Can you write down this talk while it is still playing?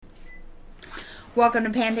Welcome to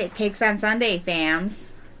Pancakes on Sunday, fams.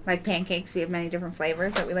 Like pancakes, we have many different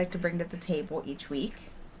flavors that we like to bring to the table each week.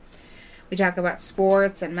 We talk about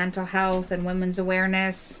sports and mental health and women's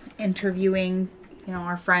awareness, interviewing,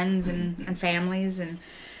 our friends and families, and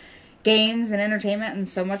games and entertainment, and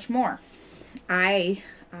so much more. I,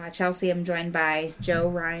 Chelsea, am joined by Joe,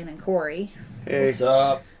 Ryan, and Corey. Hey. What's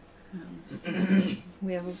up?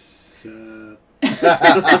 We have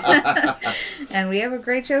and we have a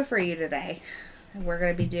great show for you today. We're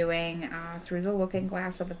going to be doing Through the Looking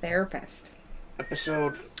Glass of a Therapist.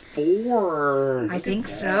 Episode 4. I think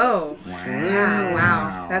so. Wow. Yeah,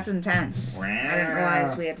 wow. That's intense. Wow. I didn't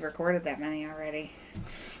realize we had recorded that many already.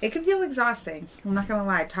 It can feel exhausting. I'm not going to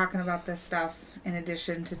lie. Talking about this stuff in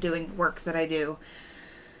addition to doing work that I do.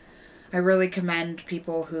 I really commend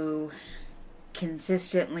people who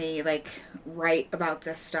consistently write about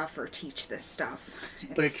this stuff or teach this stuff.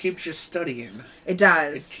 But it keeps you studying. It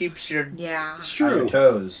does. It keeps you on your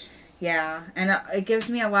toes. Yeah, and it gives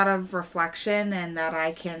me a lot of reflection and that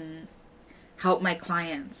I can help my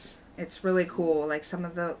clients. It's really cool, some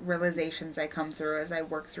of the realizations I come through as I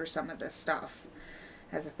work through some of this stuff.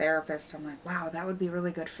 As a therapist, I'm like, wow, that would be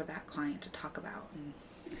really good for that client to talk about.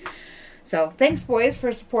 So, thanks, boys,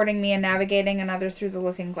 for supporting me in navigating another Through the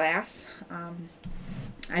Looking Glass.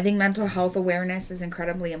 I think mental health awareness is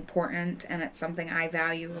incredibly important, and it's something I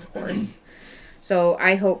value, of course. So,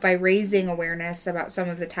 I hope by raising awareness about some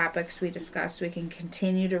of the topics we discuss, we can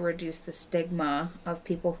continue to reduce the stigma of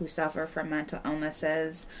people who suffer from mental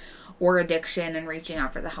illnesses or addiction and reaching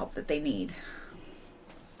out for the help that they need.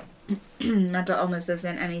 Mental illness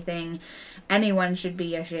isn't anything anyone should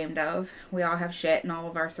be ashamed of. We all have shit, and all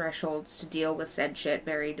of our thresholds to deal with said shit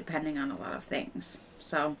vary depending on a lot of things.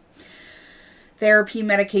 So, therapy,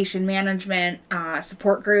 medication management,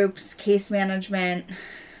 support groups, case management,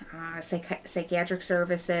 psychiatric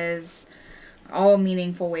services, all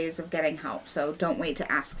meaningful ways of getting help. So don't wait to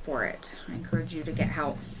ask for it. I encourage you to get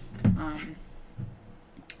help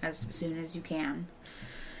as soon as you can.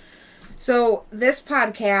 So this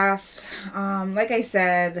podcast, like I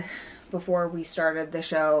said before we started the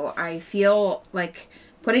show, I feel like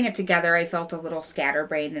putting it together, I felt a little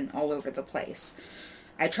scatterbrained and all over the place.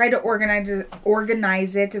 I tried to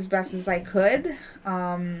organize it as best as I could.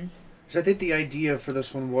 So I think the idea for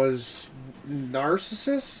this one was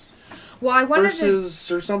narcissists? Well, I wanted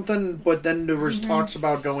versus or something, but then there was talks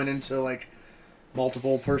about going into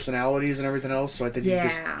multiple personalities and everything else, so I think you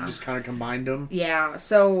just kind of combined them. Yeah,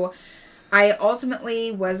 so I ultimately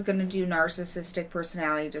was going to do narcissistic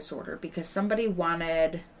personality disorder because somebody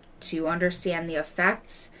wanted to understand the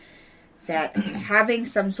effects that having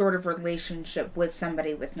some sort of relationship with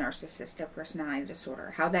somebody with narcissistic personality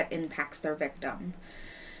disorder, how that impacts their victim.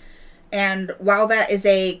 And while that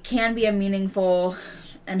can be a meaningful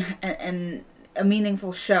and a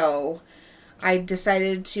meaningful show, I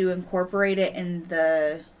decided to incorporate it in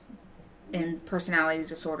personality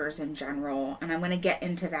disorders in general, and I'm going to get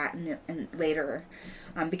into that in later,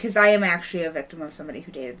 because I am actually a victim of somebody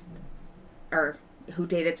who dated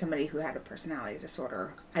somebody who had a personality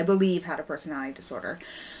disorder. I believe had a personality disorder.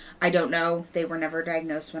 I don't know. They were never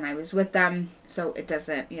diagnosed when I was with them, so it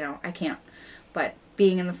doesn't. I can't. But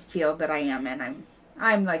being in the field that I am in,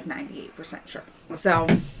 I'm 98% sure. So,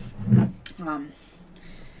 I'm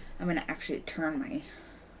going to actually turn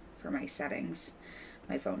for my settings.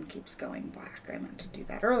 My phone keeps going black. I meant to do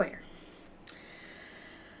that earlier.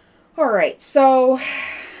 Alright, so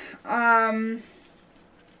we're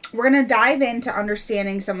going to dive into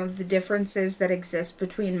understanding some of the differences that exist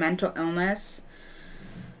between mental illnesses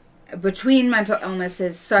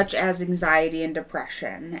such as anxiety and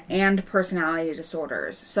depression and personality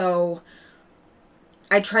disorders. So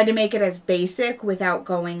I tried to make it as basic without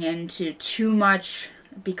going into too much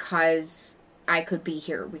because we could be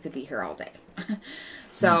here all day.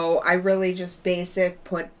 So I really just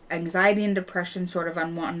put anxiety and depression sort of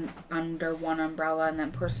under one umbrella, and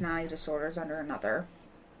then personality disorders under another.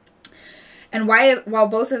 And while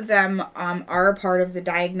both of them are a part of the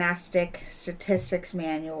Diagnostic Statistics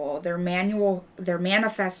Manual, their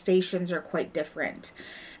manifestations are quite different.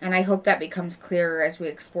 And I hope that becomes clearer as we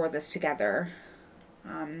explore this together.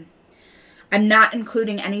 I'm not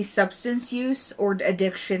including any substance use or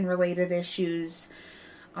addiction-related issues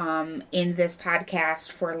in this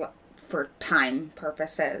podcast for time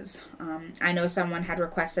purposes. I know someone had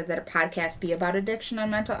requested that a podcast be about addiction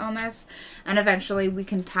and mental illness, and eventually we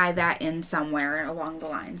can tie that in somewhere along the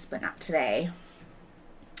lines, but not today.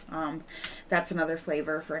 That's another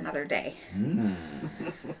flavor for another day.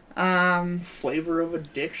 Flavor of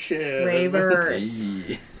addiction. Flavors.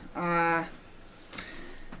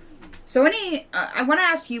 So I want to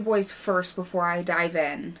ask you boys first before I dive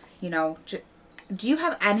in, do you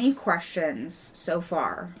have any questions so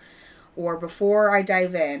far? Or before I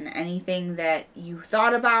dive in, anything that you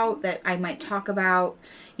thought about that I might talk about,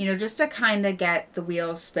 just to kind of get the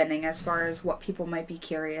wheels spinning as far as what people might be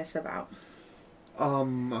curious about.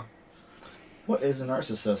 What is a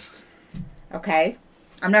narcissist? Okay.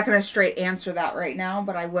 I'm not going to straight answer that right now,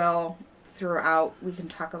 but I will throughout. We can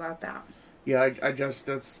talk about that. Yeah, I guess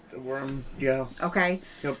that's where I'm, yeah. Okay.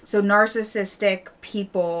 Yep. So narcissistic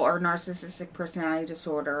people or narcissistic personality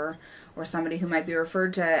disorder or somebody who might be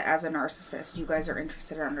referred to as a narcissist, you guys are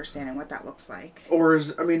interested in understanding what that looks like. Or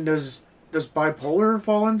does bipolar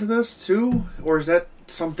fall into this too? Or is that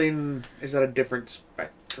a different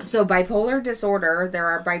spectrum? So bipolar disorder, there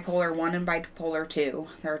are bipolar 1 and bipolar 2.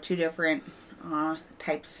 There are two different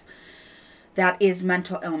types. That is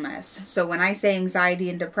mental illness. So when I say anxiety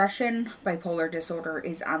and depression, bipolar disorder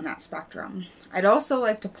is on that spectrum. I'd also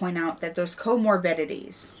like to point out that there's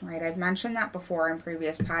comorbidities, right? I've mentioned that before in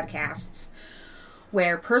previous podcasts,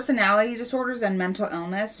 where personality disorders and mental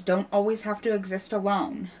illness don't always have to exist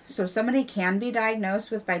alone. So somebody can be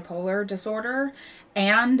diagnosed with bipolar disorder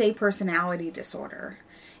and a personality disorder.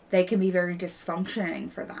 They can be very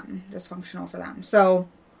dysfunctional for them. So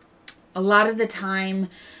a lot of the time,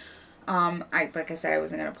 like I said, I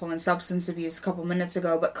wasn't going to pull in substance abuse a couple minutes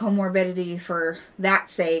ago, but comorbidity for that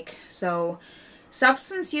sake. So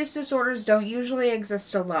substance use disorders don't usually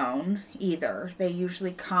exist alone either. They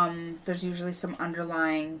usually there's usually some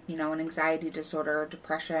underlying, an anxiety disorder or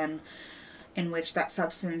depression in which that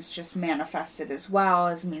substance just manifested as well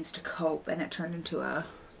as a means to cope, and it turned into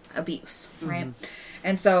abuse, right? Mm-hmm.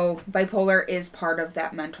 And so bipolar is part of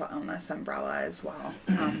that mental illness umbrella as well.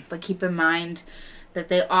 But keep in mind that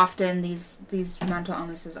these mental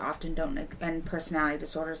illnesses often don't, and personality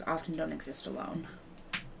disorders often don't exist alone.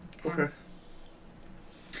 Okay.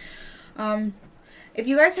 If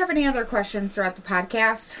you guys have any other questions throughout the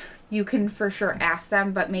podcast, you can for sure ask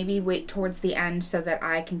them, but maybe wait towards the end so that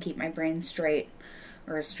I can keep my brain straight,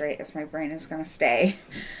 or as straight as my brain is going to stay.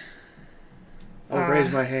 I'll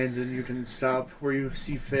raise my hand and you can stop where you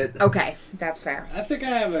see fit. Okay, that's fair. I think I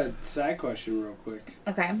have a side question real quick.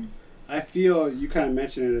 Okay. I feel, you kind of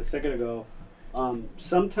mentioned it a second ago,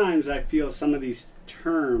 sometimes I feel some of these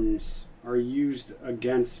terms are used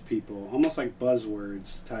against people, almost like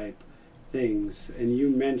buzzwords type things. And you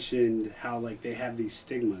mentioned how, like, they have these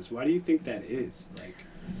stigmas. Why do you think that is?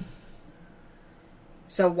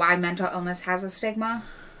 So why mental illness has a stigma?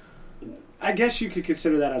 I guess you could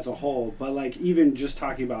consider that as a whole, but like even just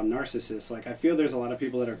talking about narcissists, like I feel there's a lot of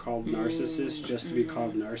people that are called narcissists just to be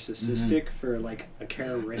called narcissistic for like a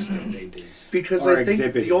characteristic they do. Because I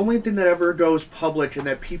think the only thing that ever goes public and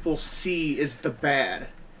that people see is the bad.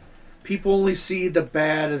 People only see the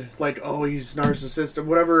bad, like, oh, he's narcissistic or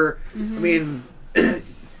whatever. Mm-hmm. I mean,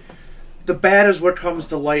 the bad is what comes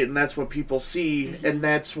to light, and that's what people see, and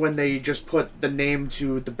that's when they just put the name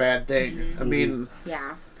to the bad thing. Mm-hmm. I mean...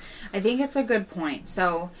 Yeah. I think it's a good point.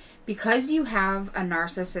 So, because you have a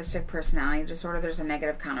narcissistic personality disorder, there's a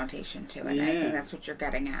negative connotation to it. Yeah. And I think that's what you're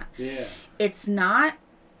getting at. Yeah. It's not...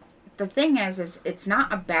 The thing is it's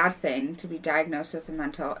not a bad thing to be diagnosed with a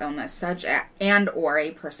mental illness or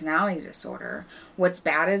a personality disorder. What's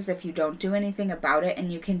bad is if you don't do anything about it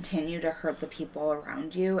and you continue to hurt the people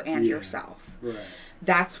around you and yourself. Right.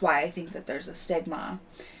 That's why I think that there's a stigma.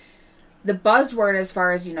 The buzzword as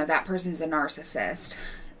far as, that person's a narcissist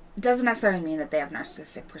doesn't necessarily mean that they have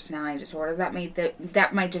narcissistic personality disorder.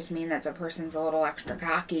 That might just mean that the person's a little extra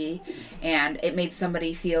cocky and it made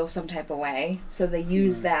somebody feel some type of way. So they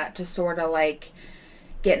use that to sort of like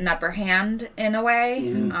get an upper hand in a way.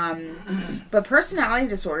 Mm-hmm. But personality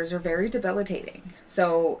disorders are very debilitating.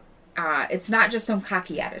 So it's not just some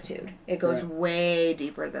cocky attitude. It goes way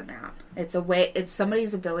deeper than that. It's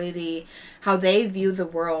somebody's ability, how they view the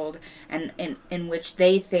world, and in which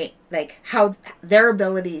they think, like, how their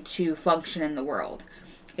ability to function in the world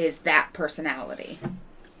is that personality.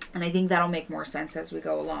 And I think that'll make more sense as we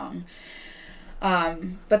go along.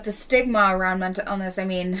 But the stigma around mental illness, I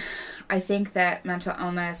mean, I think that mental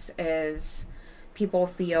illness is people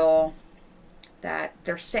feel that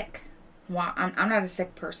they're sick. Well, I'm not a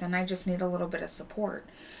sick person. I just need a little bit of support.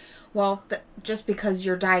 Well, just because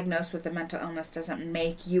you're diagnosed with a mental illness doesn't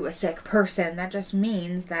make you a sick person. That just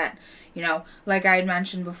means that, like I had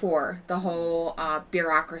mentioned before, the whole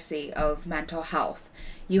bureaucracy of mental health.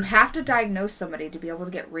 You have to diagnose somebody to be able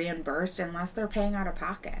to get reimbursed unless they're paying out of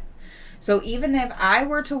pocket. So even if I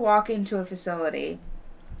were to walk into a facility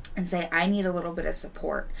and say, I need a little bit of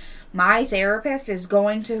support. My therapist is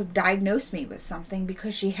going to diagnose me with something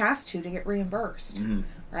because she has to get reimbursed,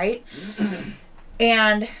 right?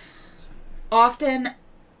 And often,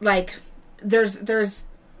 like, there's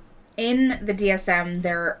in the DSM,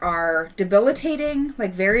 there are debilitating,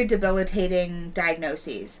 like very debilitating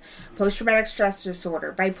diagnoses. Post-traumatic stress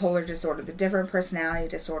disorder, bipolar disorder, the different personality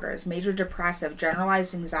disorders, major depressive,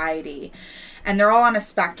 generalized anxiety, and they're all on a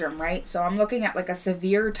spectrum, right? So I'm looking at like a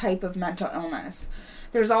severe type of mental illness.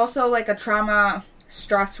 There's also like a trauma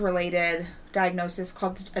stress-related diagnosis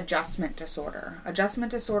called adjustment disorder.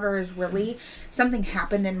 Adjustment disorder is really something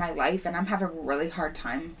happened in my life and I'm having a really hard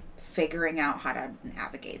time figuring out how to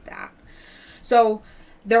navigate that. So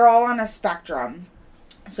they're all on a spectrum.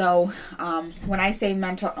 So when I say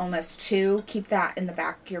mental illness too, keep that in the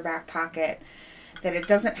back your back pocket, that it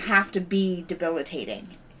doesn't have to be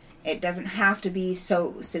debilitating. It doesn't have to be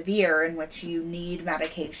so severe in which you need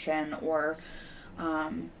medication or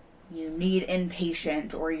you need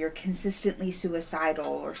inpatient or you're consistently suicidal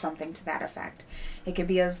or something to that effect. It could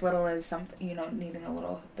be as little as something, needing a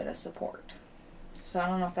little bit of support. So I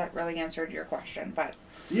don't know if that really answered your question, but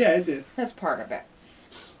yeah, it did. That's part of it.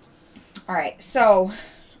 All right, so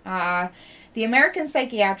the American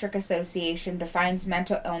Psychiatric Association defines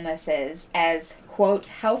mental illnesses as, quote,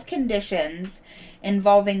 health conditions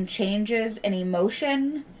involving changes in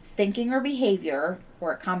emotion, thinking, or behavior,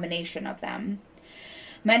 or a combination of them.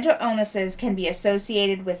 Mental illnesses can be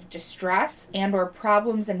associated with distress and or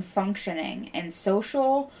problems in functioning in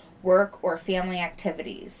social, work, or family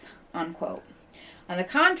activities, unquote. On the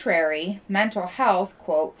contrary, mental health,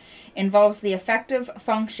 quote, involves the effective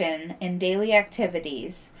function in daily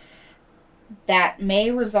activities that may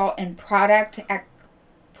result in product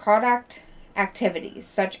activities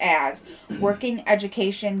such as working,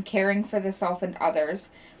 education, caring for the self and others,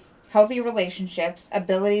 healthy relationships,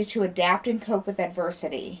 ability to adapt and cope with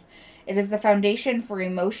adversity. It is the foundation for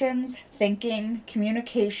emotions, thinking,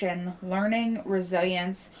 communication, learning,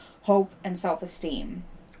 resilience, hope, and self-esteem,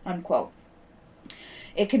 unquote.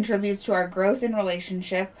 It contributes to our growth in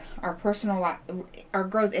relationship, our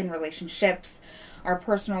growth in relationships, our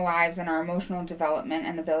personal lives, and our emotional development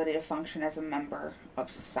and ability to function as a member of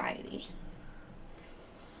society.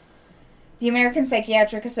 The American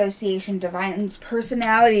Psychiatric Association defines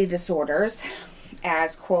personality disorders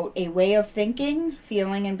as, quote, a way of thinking,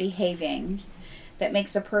 feeling, and behaving that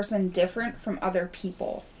makes a person different from other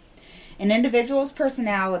people. An individual's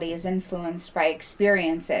personality is influenced by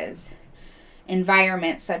experiences,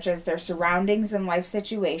 environments such as their surroundings and life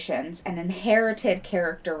situations, and inherited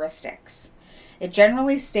characteristics. It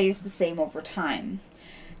generally stays the same over time.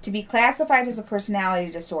 To be classified as a personality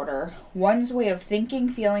disorder, one's way of thinking,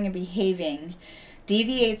 feeling, and behaving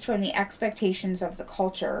deviates from the expectations of the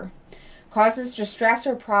culture, causes distress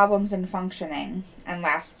or problems in functioning, and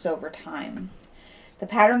lasts over time. The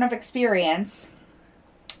pattern of experience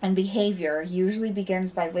and behavior usually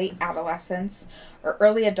begins by late adolescence or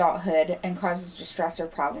early adulthood and causes distress or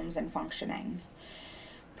problems in functioning.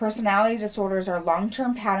 Personality disorders are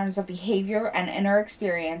long-term patterns of behavior and inner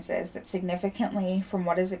experiences that significantly from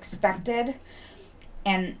what is expected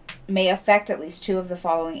and may affect at least two of the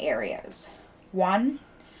following areas. 1,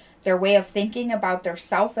 their way of thinking about their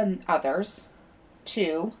self and others.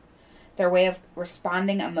 2, their way of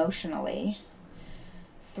responding emotionally.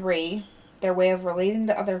 3, their way of relating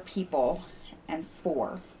to other people. And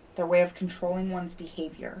 4, their way of controlling one's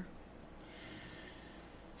behavior.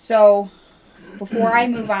 So, before I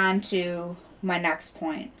move on to my next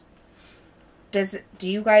point, do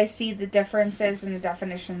you guys see the differences in the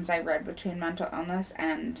definitions I read between mental illness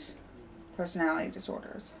and personality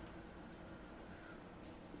disorders?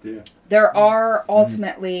 Yeah. There are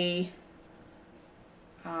ultimately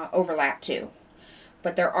overlap too,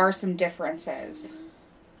 but there are some differences.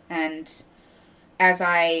 And as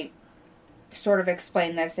I sort of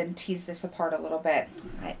explain this and tease this apart a little bit,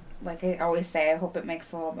 like I always say, I hope it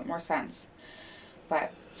makes a little bit more sense.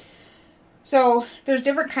 But so there's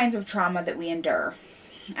different kinds of trauma that we endure.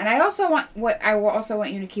 And I will also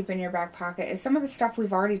want you to keep in your back pocket is some of the stuff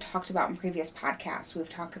we've already talked about in previous podcasts. We've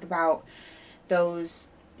talked about those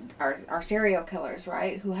our serial killers,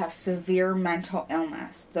 right, who have severe mental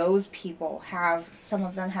illness. Those people some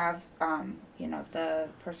of them have the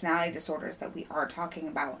personality disorders that we are talking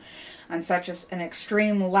about on such an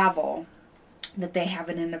extreme level that they have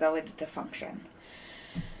an inability to function.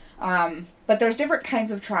 But there's different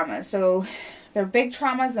kinds of traumas. So there are big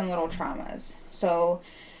traumas and little traumas. So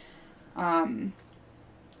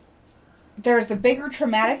there's the bigger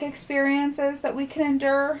traumatic experiences that we can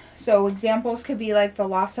endure. So examples could be like the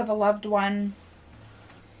loss of a loved one,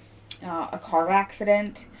 a car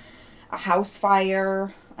accident, a house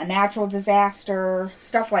fire, a natural disaster,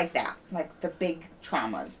 stuff like that. Like the big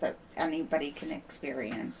traumas that anybody can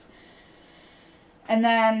experience. And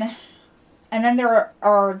then there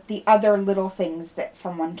are the other little things that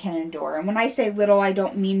someone can endure. And when I say little, I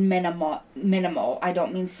don't mean minimal. I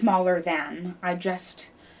don't mean smaller than. I just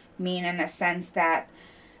mean in a sense that,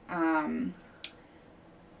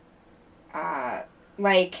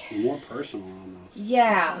 like... More personal, almost.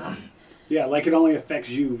 Yeah. Yeah, like it only affects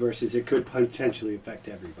you versus it could potentially affect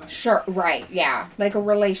everybody. Sure, right, yeah. Like a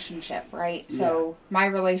relationship, right? Yeah. So my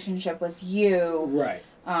relationship with you... Right.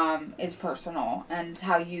 Is personal, and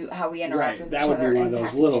how we interact with each that other. That would be one of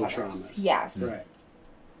those little traumas. Yes. Right.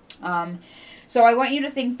 So I want you to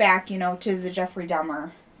think back, to the Jeffrey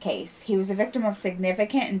Dahmer case. He was a victim of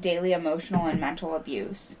significant and daily emotional and mental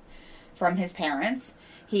abuse from his parents.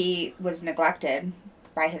 He was neglected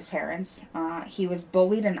by his parents. He was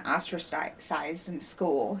bullied and ostracized in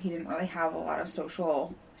school. He didn't really have a lot of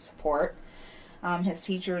social support. His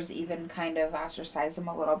teachers even kind of ostracized him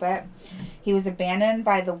a little bit. He was abandoned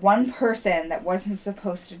by the one person that wasn't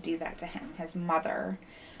supposed to do that to him, his mother.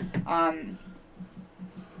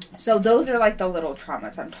 So those are like the little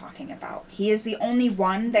traumas I'm talking about. He is the only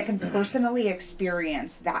one that can personally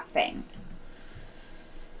experience that thing.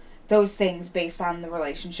 Those things based on the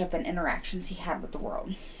relationship and interactions he had with the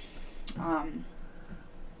world. Kind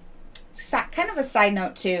of a side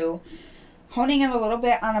note too, honing in a little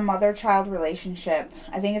bit on a mother-child relationship.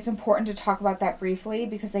 I think it's important to talk about that briefly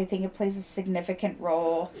because I think it plays a significant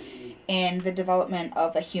role in the development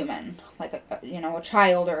of a human, like a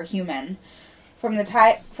child or a human. From the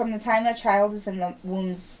time a child is in the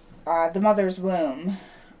mother's womb,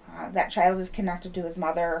 that child is connected to his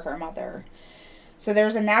mother or her mother. So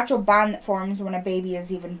there's a natural bond that forms when a baby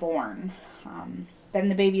is even born. Then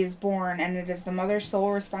the baby is born, and it is the mother's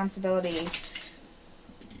sole responsibility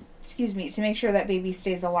to make sure that baby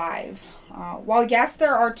stays alive. While yes,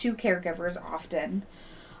 there are two caregivers often.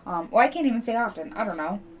 I can't even say often. I don't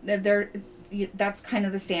know. That's kind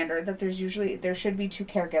of the standard, that there should be two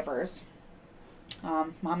caregivers.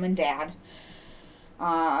 Mom and dad.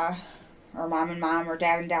 Or mom and mom, or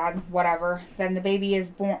dad and dad, whatever. Then the baby is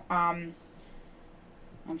born.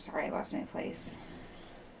 I'm sorry, I lost my place.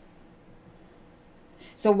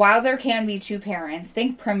 So while there can be two parents,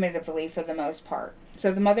 think primitively for the most part.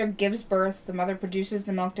 So the mother gives birth, the mother produces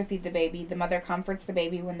the milk to feed the baby, the mother comforts the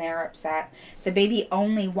baby when they are upset. The baby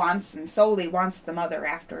only wants and solely wants the mother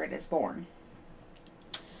after it is born.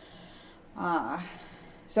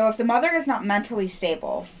 So if the mother is not mentally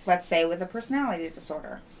stable, let's say with a personality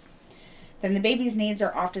disorder, then the baby's needs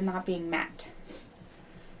are often not being met.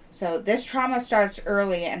 So this trauma starts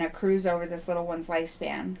early and accrues over this little one's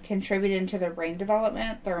lifespan, contributing to their brain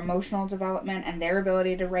development, their emotional development, and their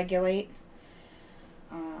ability to regulate,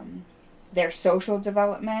 their social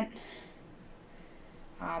development,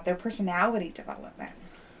 their personality development.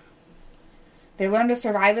 They learn to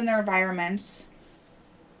survive in their environments,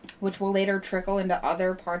 which will later trickle into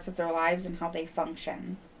other parts of their lives and how they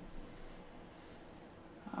function.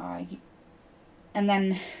 And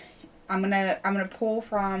then I'm gonna pull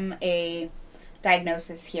from a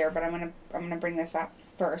diagnosis here, but I'm gonna bring this up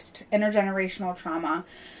first. Intergenerational trauma.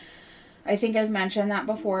 I think I've mentioned that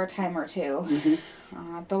before a time or two. Mm-hmm.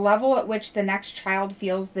 The level at which the next child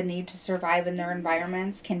feels the need to survive in their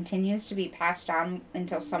environments continues to be passed on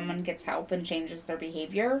until someone gets help and changes their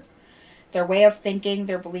behavior, their way of thinking,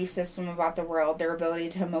 their belief system about the world, their ability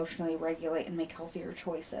to emotionally regulate and make healthier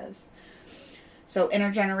choices. So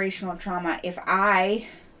intergenerational trauma, if I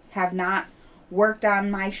have not worked on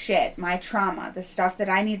my shit, my trauma, the stuff that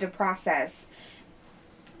I need to process,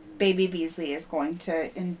 baby Beasley is going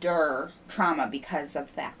to endure trauma because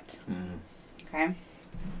of that. Okay?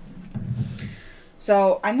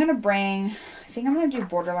 So I think I'm going to do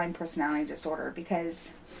borderline personality disorder,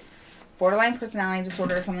 because borderline personality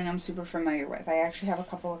disorder is something I'm super familiar with. I actually have a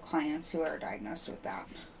couple of clients who are diagnosed with that.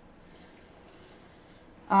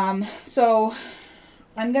 So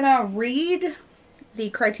I'm going to read the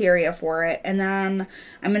criteria for it, and then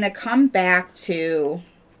I'm going to come back to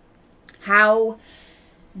how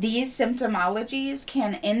these symptomologies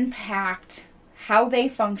can impact how they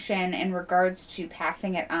function in regards to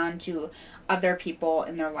passing it on to other people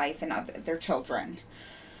in their life and their children.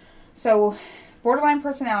 So, borderline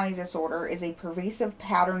personality disorder is a pervasive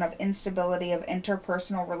pattern of instability of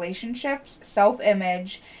interpersonal relationships,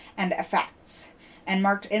 self-image, and affects, and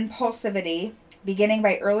marked impulsivity, beginning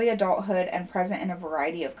by early adulthood and present in a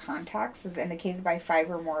variety of contexts, as indicated by 5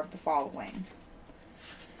 or more of the following.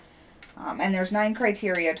 And there's 9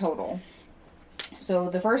 criteria total. So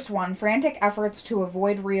the first one, frantic efforts to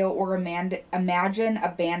avoid real or imagine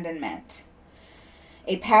abandonment.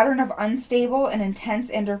 A pattern of unstable and intense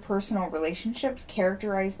interpersonal relationships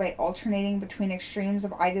characterized by alternating between extremes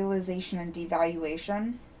of idealization and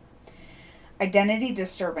devaluation. Identity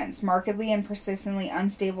disturbance, markedly and persistently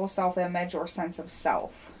unstable self-image or sense of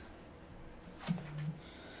self.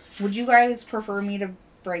 Would you guys prefer me to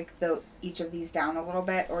break each of these down a little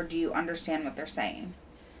bit, or do you understand what they're saying?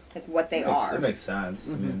 Like what they are? It makes sense.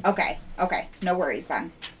 Mm-hmm. I mean, Okay. No worries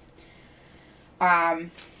then.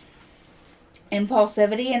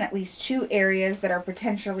 Impulsivity in at least 2 areas that are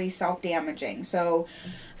potentially self-damaging. So,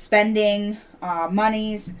 spending,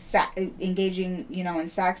 monies, engaging, in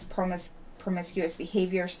sex, promiscuous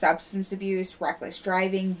behavior, substance abuse, reckless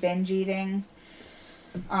driving, binge eating.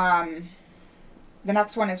 The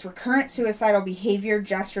next one is recurrent suicidal behavior,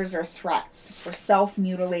 gestures, or threats, or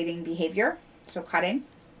self-mutilating behavior. So, cutting.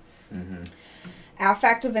 mm-hmm.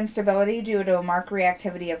 Affective instability due to a marked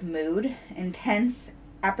reactivity of mood, intense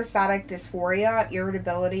episodic dysphoria,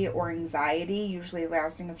 irritability, or anxiety, usually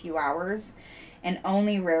lasting a few hours, and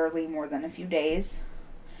only rarely more than a few days.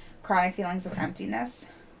 Chronic feelings of emptiness.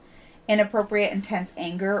 Inappropriate intense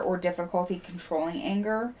anger or difficulty controlling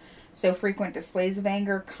anger. So frequent displays of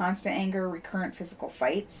anger, constant anger, recurrent physical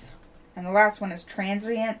fights. And the last one is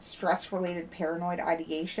transient stress-related paranoid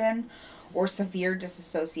ideation or severe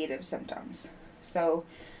dissociative symptoms. So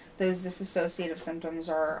those dissociative symptoms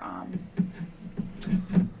are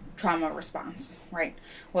trauma response, right?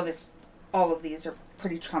 Well, all of these are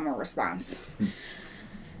pretty trauma response.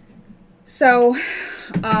 So,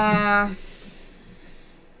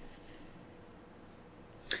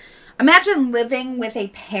 imagine living with a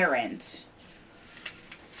parent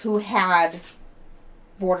who had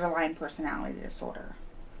borderline personality disorder.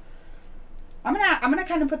 I'm gonna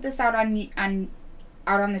kind of put this out on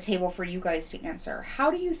the table for you guys to answer.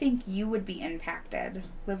 How do you think you would be impacted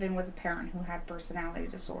living with a parent who had personality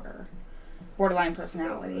disorder, borderline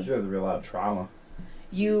personality? I feel there'd be a lot of trauma.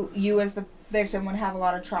 You as the victim would have a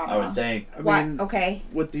lot of trauma. I would think. I What? mean, Okay.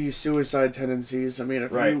 with the suicide tendencies, I mean,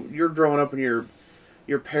 if Right. you're growing up and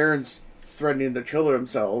your parents threatening to kill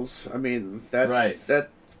themselves, I mean, that's Right. that.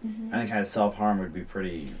 Any kind of self-harm would be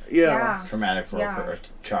pretty Yeah. traumatic for Yeah. a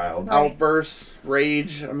child. Right. Outbursts,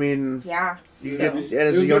 rage. I mean, Yeah. you So- get,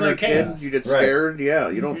 as It would a be younger like kid, chaos. you get Right. scared. Yeah,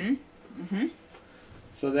 you don't. Mm-hmm.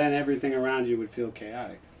 So then everything around you would feel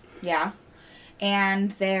chaotic. Yeah.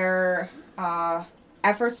 And their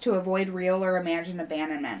efforts to avoid real or imagined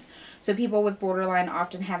abandonment. So people with borderline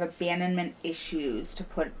often have abandonment issues, to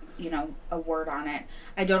put, a word on it.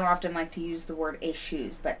 I don't often like to use the word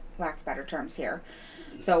issues, but lack of better terms here.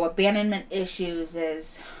 So abandonment issues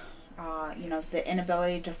is, the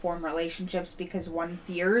inability to form relationships because one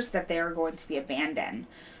fears that they are going to be abandoned.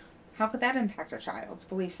 How could that impact a child's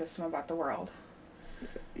belief system about the world?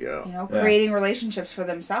 Yeah. Yeah. Creating relationships for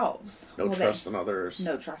themselves. No Well, trust in others.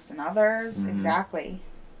 No trust in others. Mhm. Exactly.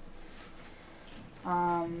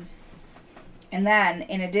 And then,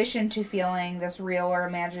 in addition to feeling this real or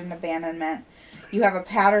imagined abandonment, you have a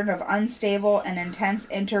pattern of unstable and intense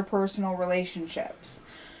interpersonal relationships.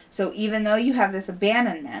 So even though you have this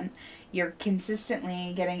abandonment, you're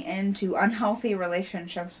consistently getting into unhealthy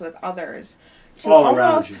relationships with others to All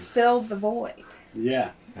around almost you. fill the void.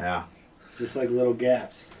 Yeah. Yeah. Just like little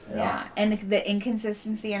gaps. Yeah. And the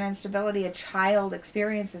inconsistency and instability a child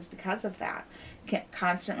experiences because of that.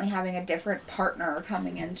 Constantly having a different partner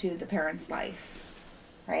coming into the parent's life.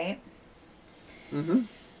 Right? Mm-hmm.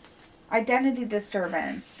 Identity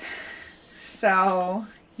disturbance. So,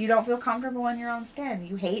 you don't feel comfortable in your own skin.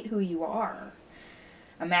 You hate who you are.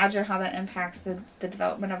 Imagine how that impacts the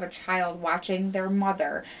development of a child watching their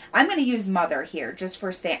mother. I'm going to use mother here just for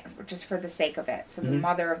the sake of it. So the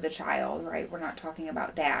mother of the child, right? We're not talking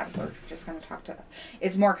about dad. We're just going to talk to...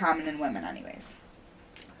 It's more common in women anyways.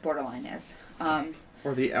 Borderline is.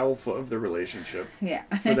 Or the alpha of the relationship Yeah.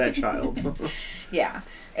 for that child. Yeah.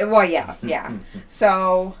 Well, yes, yeah.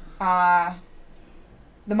 So,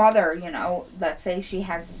 the mother, let's say she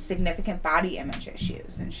has significant body image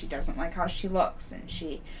issues and she doesn't like how she looks and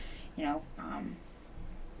she, And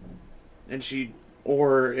she,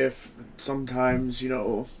 or if sometimes,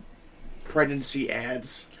 pregnancy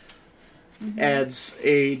adds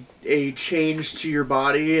a change to your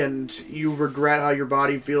body and you regret how your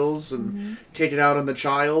body feels and take it out on the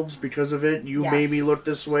child because of it. You made me Yes. look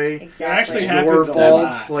this way. Exactly. It actually It's happens your a fault.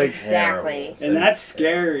 lot. Like, Exactly. And that's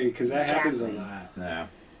scary because that happens a Exactly. lot. Yeah.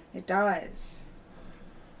 It does.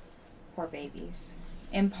 Poor babies.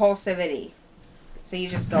 Impulsivity. So you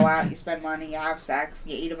just go out, you spend money, you have sex,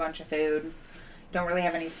 you eat a bunch of food. Don't really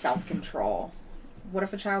have any self-control. What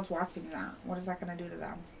if a child's watching that? What is that going to do to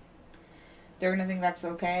them? They're going to think that's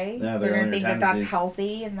okay. Yeah, they're going to own think your that that's tendencies.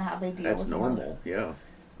 healthy and how they deal That's with normal. Yeah.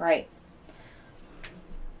 Right.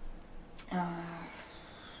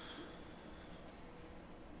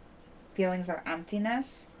 Feelings of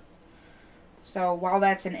emptiness. So while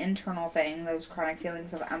that's an internal thing, those chronic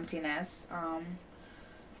feelings of emptiness,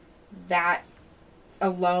 that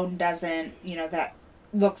alone doesn't, that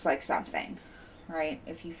looks like something, right?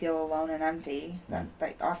 If you feel alone and empty,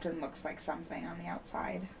 that often looks like something on the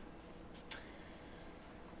outside.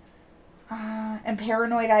 And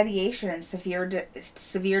paranoid ideation and severe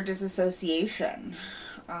disassociation.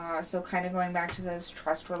 So kind of going back to those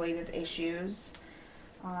trust-related issues.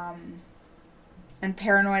 And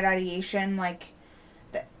paranoid ideation,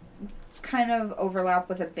 it's kind of overlap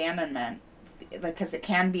with abandonment. Because it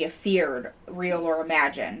can be a feared, real or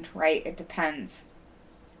imagined, right? It depends.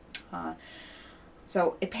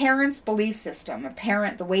 So a parent's belief system,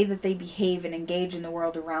 the way that they behave and engage in the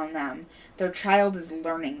world around them, their child is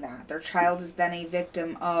learning that. Their child is then a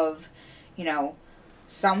victim of,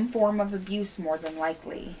 some form of abuse more than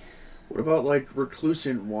likely. What about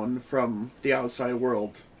reclusing one from the outside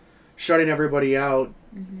world? Shutting everybody out,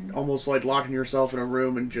 almost like locking yourself in a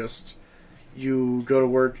room and just... You go to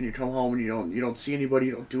work and you come home and you don't see anybody,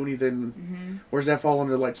 you don't do anything. Where does that fall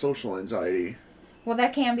under social anxiety? Well,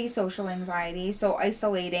 that can be social anxiety. So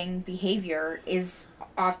isolating behavior is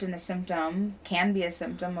often can be a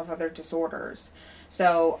symptom of other disorders.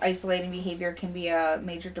 So isolating behavior can be a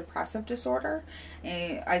major depressive disorder.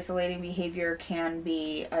 Isolating behavior can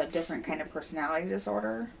be a different kind of personality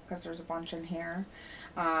disorder, because there's a bunch in here.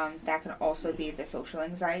 That can also be the social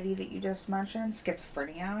anxiety that you just mentioned.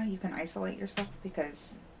 Schizophrenia, you can isolate yourself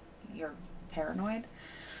because you're paranoid.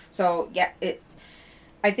 So, yeah,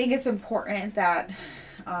 I think it's important that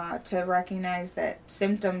to recognize that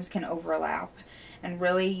symptoms can overlap. And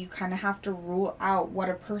really, you kind of have to rule out what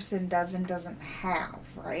a person does and doesn't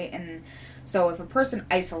have, right? And so if a person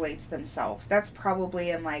isolates themselves, that's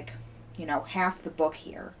probably in half the book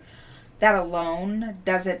here. That alone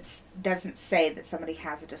doesn't say that somebody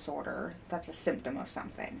has a disorder. That's a symptom of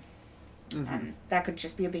something. And that could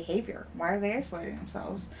just be a behavior. Why are they isolating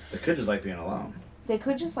themselves? They could just like being alone. They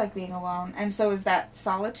could just like being alone. And so is that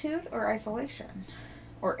solitude or isolation?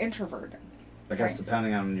 Or introverted? I guess Right.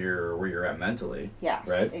 depending on where you're at mentally. Yes,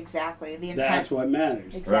 Right? exactly. That's what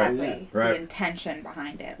matters. Exactly. Right. The intention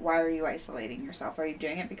behind it. Why are you isolating yourself? Are you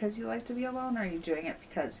doing it because you like to be alone? Or are you doing it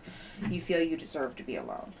because you feel you deserve to be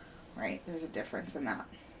alone? Right? There's a difference in that.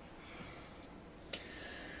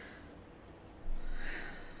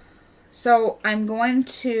 So I'm going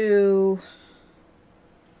to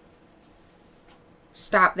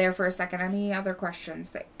stop there for a second. Any other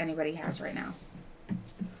questions that anybody has right now?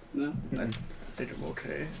 No? I think I'm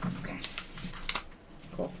okay. Okay.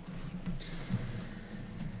 Cool.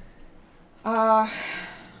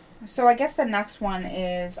 So I guess the next one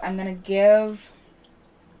is I'm going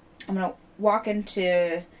to walk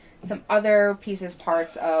into some other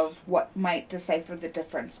parts of what might decipher the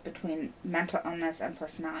difference between mental illness and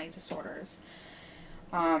personality disorders.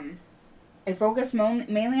 I focus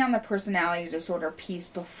mainly on the personality disorder piece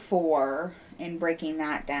before in breaking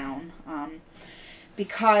that down.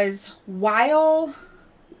 Because while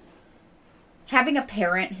having a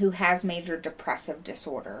parent who has major depressive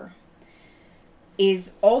disorder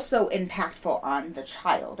is also impactful on the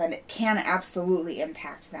child, and it can absolutely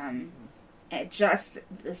impact them at just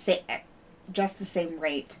the same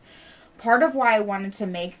rate. Part of why I wanted to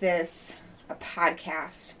make this a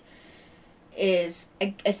podcast is I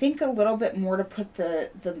think a little bit more to put the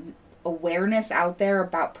awareness out there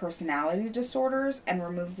about personality disorders and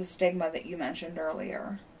remove the stigma that you mentioned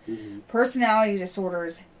earlier. Personality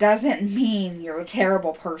disorders doesn't mean you're a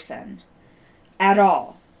terrible person at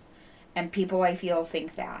all. And people, I feel,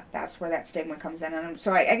 think that. That's where that stigma comes in. And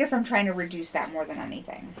so I guess I'm trying to reduce that more than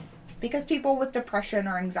anything. Because people with depression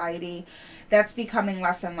or anxiety, that's becoming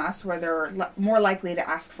less and less where they're more likely to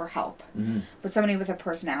ask for help. But somebody with a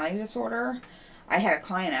personality disorder, I had a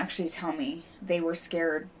client actually tell me they were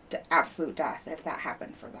scared to absolute death if that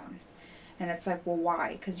happened for them. And it's like, well,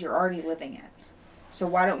 why? Because you're already living it. So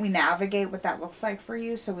why don't we navigate what that looks like for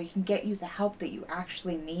you so we can get you the help that you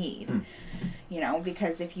actually need?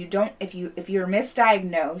 Because if you're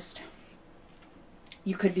misdiagnosed,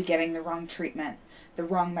 you could be getting the wrong treatment, the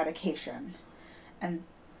wrong medication. And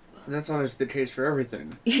that's honestly the case for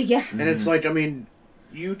everything. Yeah. And it's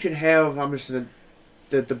you can have,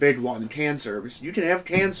 the big one, cancer. You can have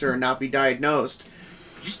cancer and not be diagnosed.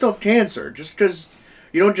 You still have cancer. Just because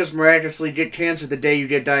you don't just miraculously get cancer the day you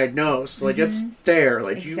get diagnosed. It's there.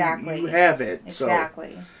 Exactly. You have it.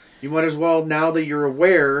 Exactly. You might as well, now that you're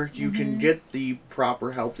aware, you can get the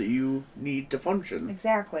proper help that you need to function.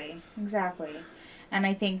 Exactly. And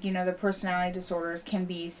I think, the personality disorders can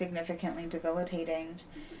be significantly debilitating.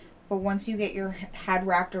 But once you get your head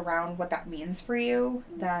wrapped around what that means for you,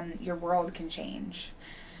 then your world can change.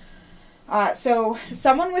 So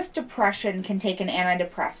someone with depression can take an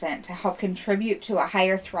antidepressant to help contribute to a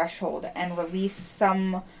higher threshold and release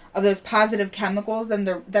some of those positive chemicals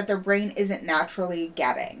that their brain isn't naturally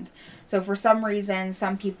getting. So for some reason,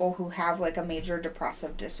 some people who have like a major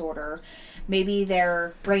depressive disorder, maybe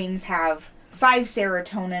their brains have 5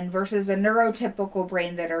 serotonin versus a neurotypical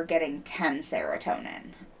brain that are getting 10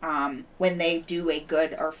 serotonin when they do a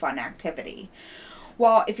good or fun activity.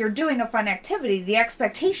 Well, if you're doing a fun activity, the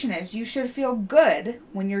expectation is you should feel good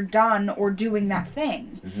when you're done or doing that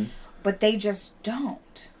thing. Mm-hmm. But they just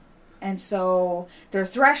don't. And so their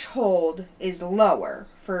threshold is lower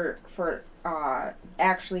for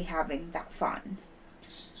actually having that fun.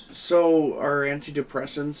 So are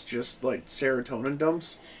antidepressants just like serotonin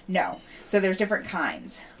dumps? No. So there's different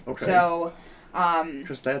kinds. Okay. So...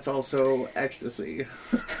 because that's also ecstasy.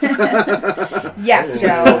 Yes,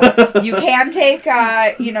 Joe. You can take, They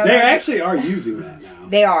actually are using that now.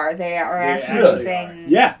 They are actually really using...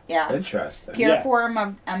 Yeah. Interesting. Pure form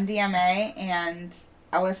of MDMA and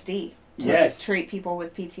LSD to treat people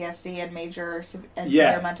with PTSD and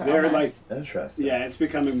severe mental illness. Interesting. Yeah, it's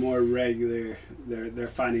becoming more regular. They're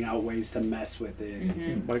finding out ways to mess with it.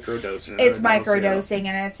 Mm-hmm. Microdosing. It's microdosing,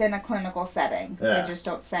 and it's in a clinical setting. Yeah. They just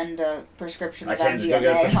don't send a prescription I of can't MDMA just go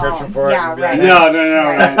get a prescription home. for it. Yeah, and be right. like, No,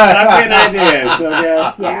 man. Stop getting ideas.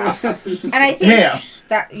 Okay? Yeah. And I think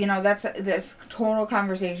that, that's this total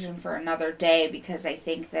conversation for another day, because I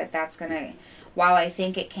think that's going to, while I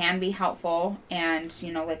think it can be helpful and,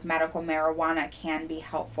 like medical marijuana can be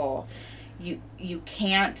helpful, you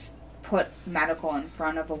can't put medical in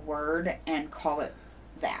front of a word and call it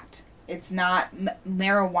that. It's not,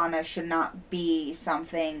 marijuana should not be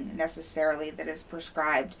something necessarily that is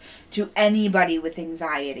prescribed to anybody with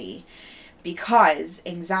anxiety, because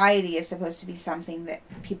anxiety is supposed to be something that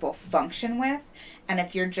people function with. And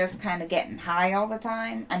if you're just kind of getting high all the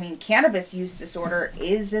time, I mean, cannabis use disorder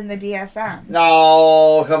is in the DSM.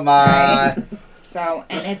 No, come on. Right? So,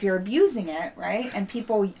 and if you're abusing it, right? And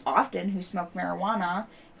people often who smoke marijuana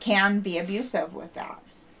can be abusive with that.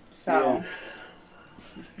 So,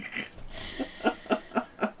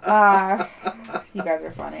 you guys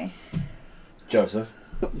are funny. Joseph.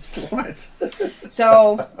 What?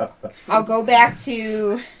 So, I'll go back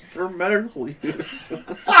to... For medical use.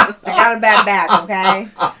 I got a bad back, okay?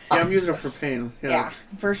 Yeah, I'm using it for pain. Yeah,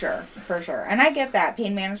 for sure. And I get that.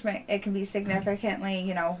 Pain management, it can be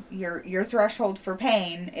significantly, your threshold for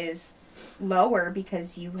pain is lower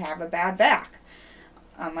because you have a bad back.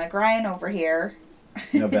 Unlike Ryan over here.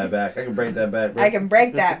 No bad back. I can break that back. Bro. I can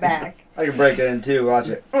break that back. I can break it in two. Watch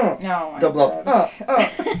it. No. Double up.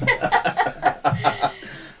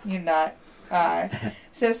 You're not.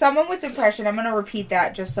 So someone with depression, I'm going to repeat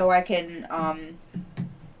that just so I can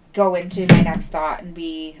go into my next thought and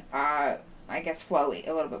be, I guess, flowy,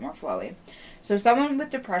 a little bit more flowy. So someone with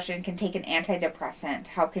depression can take an antidepressant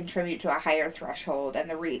to help contribute to a higher threshold and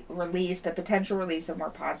the potential release of more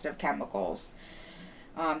positive chemicals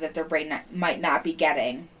that their brain might not be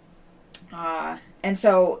getting. And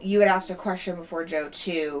so you had asked a question before, Joe,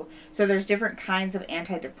 too. So there's different kinds of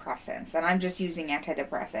antidepressants, and I'm just using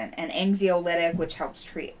antidepressant. And anxiolytic, which helps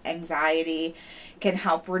treat anxiety, can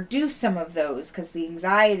help reduce some of those, because the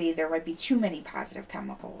anxiety, there might be too many positive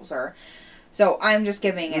chemicals. So I'm just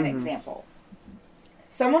giving an example.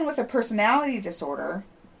 Someone with a personality disorder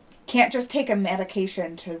can't just take a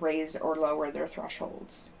medication to raise or lower their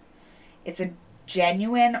thresholds. It's a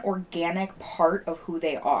genuine, organic part of who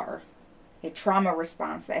they are. A trauma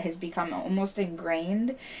response that has become almost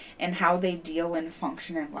ingrained in how they deal and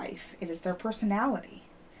function in life. It is their personality.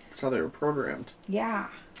 That's how they were programmed. Yeah.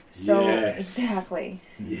 So, yes. Exactly.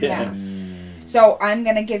 Yes. Yeah. So, I'm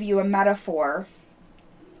going to give you a metaphor.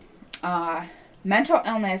 Mental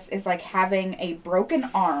illness is like having a broken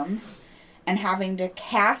arm and having to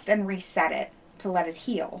cast and reset it to let it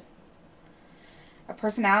heal. A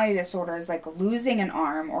personality disorder is like losing an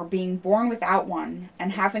arm or being born without one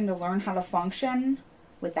and having to learn how to function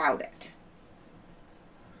without it.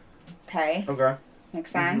 Okay? Okay. Make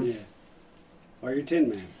sense? Yeah. Or you're Tin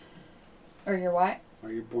Man. Or you're what?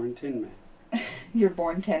 Or you're born Tin Man. You're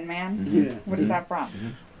born Tin Man? Yeah. What is that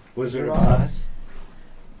from? Wizard of Oz.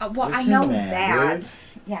 Well, The I Tin know Man, that. dude.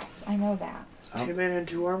 Yes, I know that. Tin Man had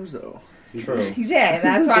 2 arms, though. True. You did.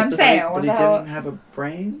 That's what I'm saying. But What he the hell? didn't have a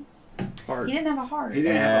brain? Heart. He didn't have a heart. He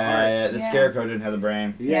didn't have a heart. The Yeah. Scarecrow didn't have the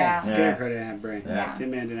brain. Yeah. Scarecrow didn't have a brain. Yeah.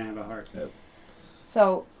 Tin Man didn't have a heart.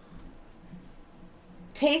 So,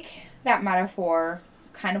 take that metaphor,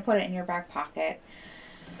 kind of put it in your back pocket,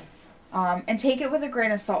 and take it with a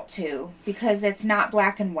grain of salt too, because it's not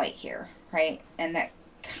black and white here, right? And that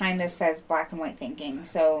kind of says black and white thinking.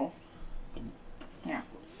 So, yeah.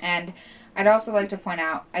 And I'd also like to point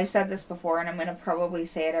out, I said this before, and I'm going to probably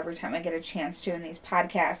say it every time I get a chance to in these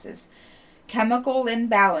podcasts, is chemical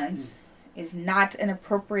imbalance is not an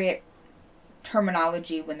appropriate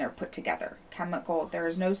terminology when they're put together. There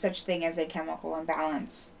is no such thing as a chemical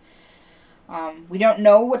imbalance. We don't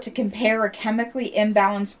know what to compare a chemically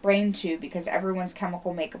imbalanced brain to because everyone's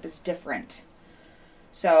chemical makeup is different.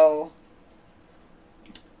 So,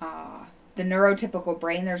 the neurotypical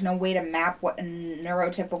brain, there's no way to map what a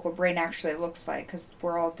neurotypical brain actually looks like because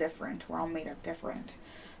we're all different. We're all made up different.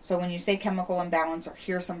 So when you say chemical imbalance or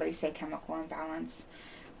hear somebody say chemical imbalance,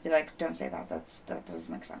 be like, don't say that. That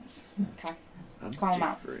doesn't make sense. Okay? I'm Call 'em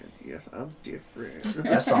out. different. Yes, I'm different.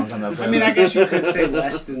 That song's on that playlist. I mean, I guess you could say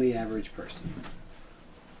less than the average person.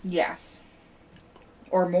 Yes.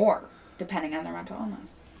 Or more, depending on their mental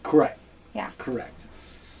illness. Correct. Yeah. Correct.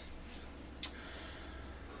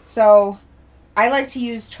 So, I like to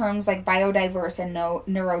use terms like biodiverse and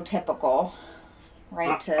neurotypical,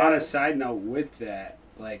 right? On a side note with that,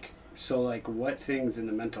 what things in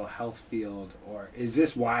the mental health field, or is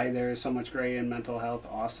this why there is so much gray in mental health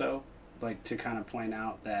also? Like, to kind of point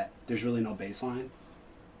out that there's really no baseline?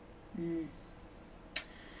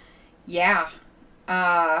 Yeah.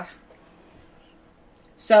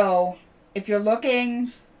 So, if you're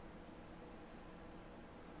looking...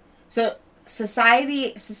 So,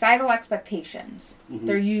 societal expectations,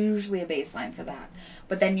 they're usually a baseline for that.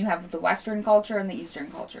 But then you have the Western culture and the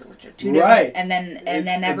Eastern culture, which are two different, and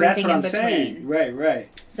then everything in between. Saying. Right.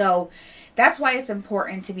 So that's why it's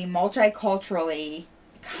important to be multiculturally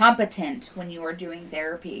competent when you are doing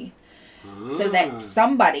therapy, so that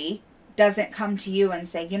somebody doesn't come to you and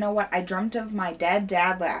say, you know what, I dreamt of my dead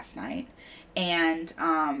dad last night, and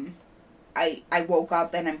I woke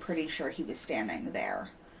up and I'm pretty sure he was standing there.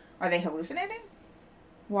 Are they hallucinating?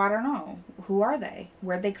 Well, I don't know. Who are they?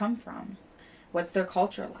 Where'd they come from? What's their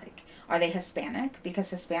culture like? Are they Hispanic?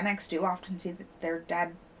 Because Hispanics do often see their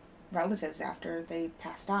dead relatives after they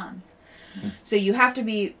passed on. So you have to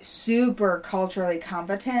be super culturally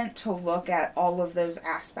competent to look at all of those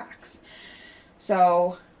aspects.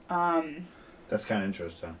 So, that's kind of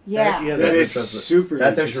interesting. yeah. That is super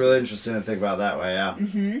That's interesting. actually really interesting to think about that way, yeah.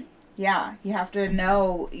 Mm-hmm. Yeah, you have to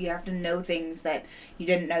know things that you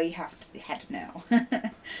didn't know you had to know.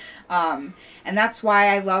 And that's why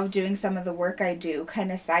I love doing some of the work I do.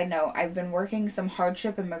 Kind of side note, I've been working some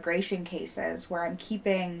hardship immigration cases where I'm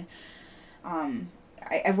keeping,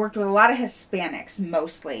 I've worked with a lot of Hispanics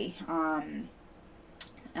mostly. And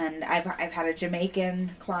I've had a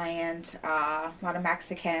Jamaican client, a lot of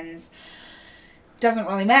Mexicans. Doesn't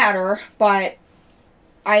really matter, but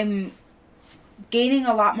I'm gaining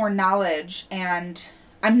a lot more knowledge, and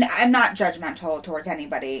I'm not judgmental towards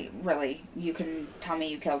anybody, really. You can tell me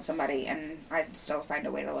you killed somebody and I'd still find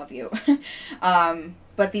a way to love you.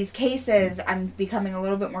 But these cases, I'm becoming a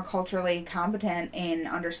little bit more culturally competent in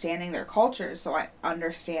understanding their cultures, so I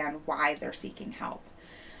understand why they're seeking help.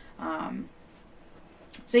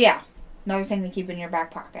 So yeah, another thing to keep in your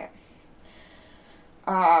back pocket.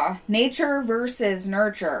 Nature versus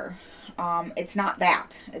nurture. It's not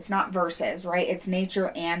that. It's not versus, right? It's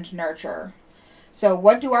nature and nurture. So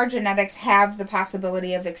what do our genetics have the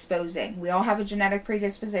possibility of exposing? We all have a genetic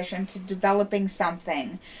predisposition to developing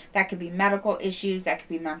something. That could be medical issues, that could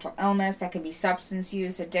be mental illness, that could be substance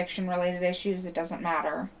use, addiction-related issues. It doesn't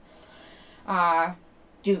matter.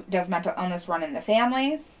 Does mental illness run in the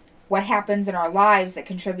family? What happens in our lives that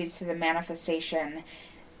contributes to the manifestation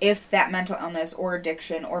if that mental illness or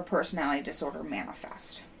addiction or personality disorder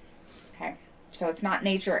manifest? Okay, so it's not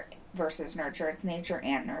nature versus nurture, it's nature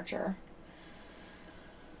and nurture.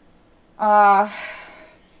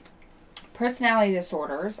 Personality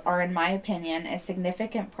disorders are, in my opinion, a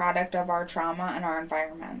significant product of our trauma and our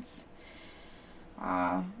environments.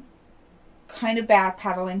 Kind of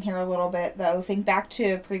backpedaling here a little bit, though. Think back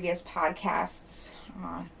to previous podcasts.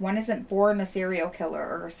 One isn't born a serial killer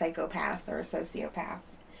or a psychopath or a sociopath.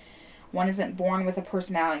 One isn't born with a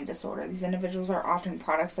personality disorder. These individuals are often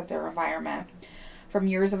products of their environment. From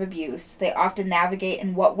years of abuse, they often navigate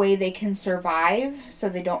in what way they can survive so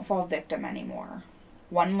they don't fall victim anymore.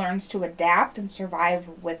 One learns to adapt and survive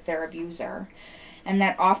with their abuser, and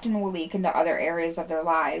that often will leak into other areas of their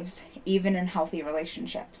lives, even in healthy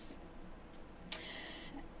relationships.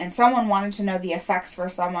 And someone wanted to know the effects for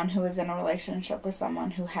someone who is in a relationship with someone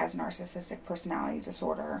who has narcissistic personality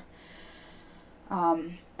disorder.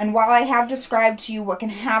 And while I have described to you what can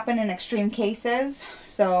happen in extreme cases,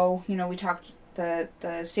 so, you know, we talked the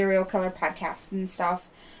serial killer podcast and stuff,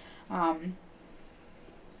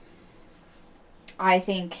 I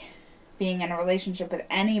think being in a relationship with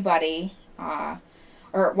anybody,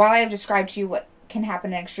 or while I have described to you what can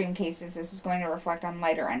happen in extreme cases, this is going to reflect on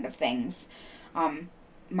lighter end of things.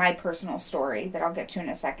 My personal story that I'll get to in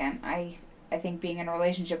a second. I think being in a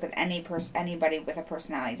relationship with anybody with a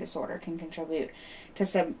personality disorder can contribute to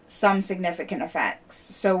some significant effects.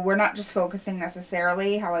 So we're not just focusing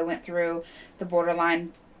necessarily how I went through the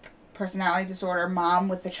borderline personality disorder mom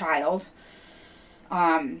with the child.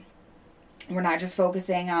 We're not just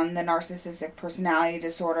focusing on the narcissistic personality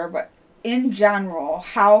disorder, but in general,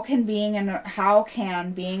 how can being in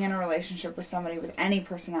a relationship with somebody with any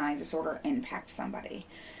personality disorder impact somebody?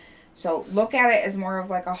 So look at it as more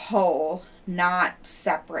of like a whole, not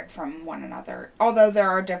separate from one another. Although there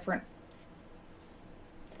are different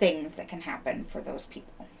things that can happen for those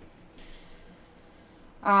people.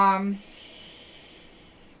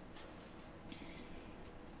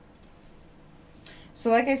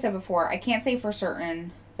 So like I said before, I can't say for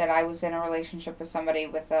certain that I was in a relationship with somebody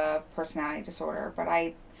with a personality disorder, but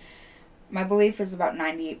my belief is about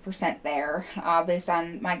 98% there, based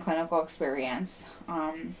on my clinical experience.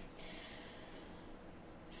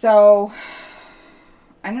 So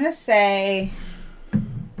I'm going to say,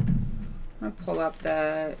 I'm going to pull up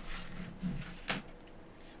the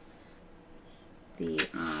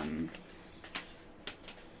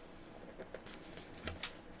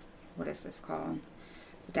what is this called?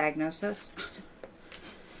 The diagnosis?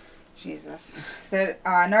 Jesus. The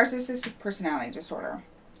narcissistic personality disorder.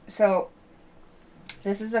 So,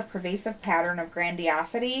 this is a pervasive pattern of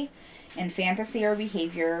grandiosity in fantasy or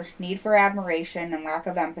behavior, need for admiration, and lack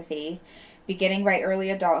of empathy, beginning by early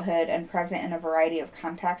adulthood and present in a variety of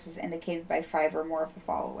contexts as indicated by 5 or more of the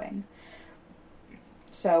following.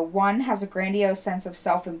 So, 1 has a grandiose sense of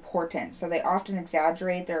self-importance, so they often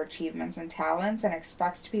exaggerate their achievements and talents and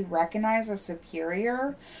expects to be recognized as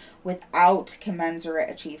superior without commensurate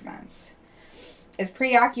achievements. Is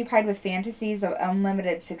preoccupied with fantasies of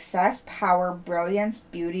unlimited success, power, brilliance,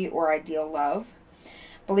 beauty, or ideal love.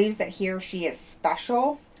 Believes that he or she is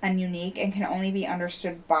special and unique and can only be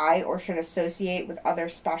understood by or should associate with other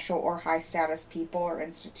special or high-status people or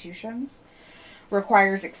institutions.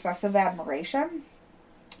 Requires excessive admiration.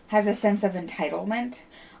 Has a sense of entitlement,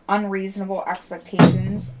 unreasonable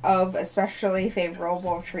expectations of especially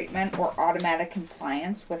favorable treatment or automatic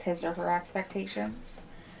compliance with his or her expectations.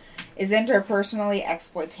 Is interpersonally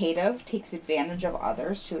exploitative, takes advantage of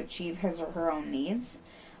others to achieve his or her own needs.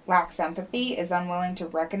 Lacks empathy, is unwilling to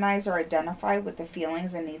recognize or identify with the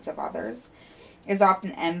feelings and needs of others. Is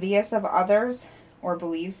often envious of others or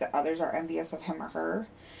believes that others are envious of him or her.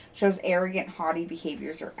 Shows arrogant, haughty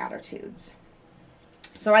behaviors or attitudes.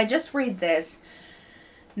 So I just read this,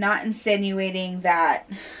 not insinuating that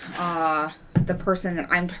the person that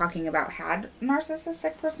I'm talking about had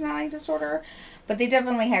narcissistic personality disorder, but they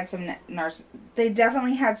definitely had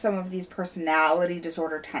some of these personality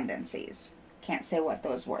disorder tendencies. Can't say what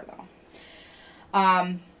those were though.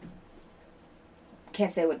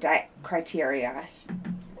 Can't say what criteria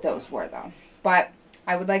those were though. But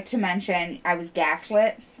I would like to mention I was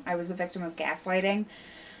gaslit. I was a victim of gaslighting.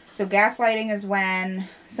 So gaslighting is when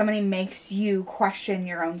somebody makes you question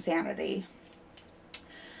your own sanity.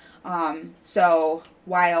 So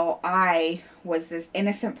while I was this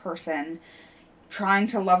innocent person trying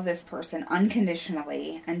to love this person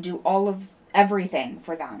unconditionally and do everything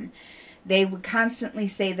for them, they would constantly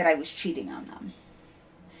say that I was cheating on them.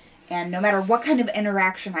 And no matter what kind of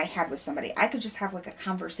interaction I had with somebody, I could just have like a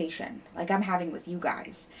conversation like I'm having with you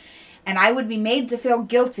guys. And I would be made to feel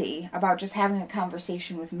guilty about just having a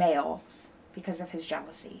conversation with males because of his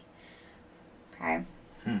jealousy. Okay?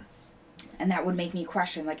 And that would make me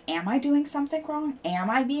question, like, am I doing something wrong? Am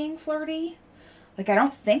I being flirty? Like, I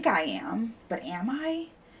don't think I am, but am I?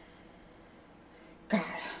 God,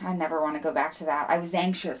 I never want to go back to that. I was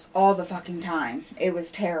anxious all the fucking time. It was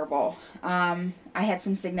terrible. I had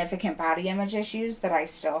some significant body image issues that I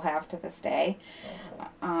still have to this day.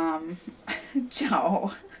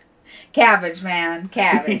 Joe... Cabbage, man.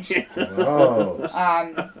 Cabbage.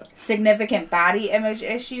 Significant body image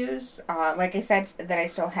issues. Like I said, that I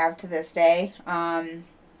still have to this day. No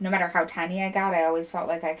matter how tiny I got, I always felt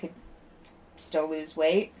like I could still lose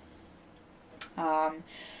weight.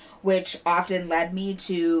 Which often led me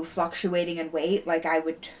to fluctuating in weight. Like I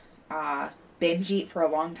would binge eat for a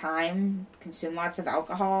long time, consume lots of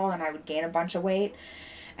alcohol, and I would gain a bunch of weight.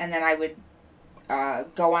 and then I would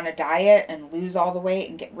go on a diet and lose all the weight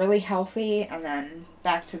and get really healthy, and then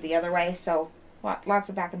back to the other way. So lots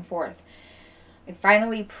of back and forth. And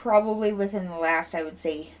finally, probably within the last, I would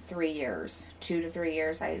say 3 years, 2 to 3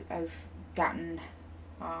 years, I've gotten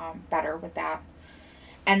better with that.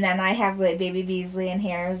 And then I have like baby Beasley in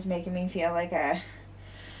here who's making me feel like an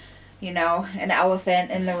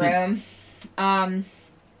elephant in the room.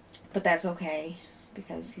 But that's okay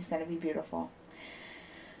because he's going to be beautiful.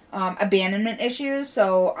 Abandonment issues.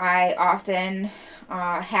 So I often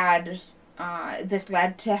had, this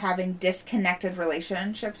led to having disconnected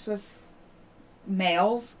relationships with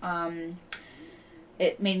males.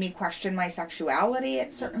 It made me question my sexuality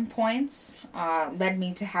at certain points. Led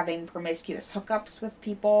me to having promiscuous hookups with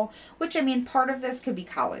people, which, I mean, part of this could be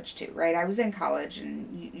college too, right? I was in college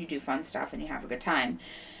and you do fun stuff and you have a good time.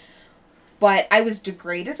 But I was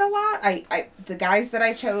degraded a lot. The guys that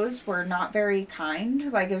I chose were not very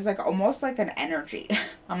kind. Like, it was like almost like an energy.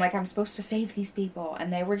 I'm like, I'm supposed to save these people.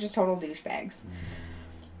 And they were just total douchebags.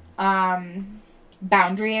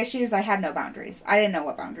 Boundary issues. I had no boundaries. I didn't know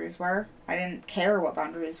what boundaries were. I didn't care what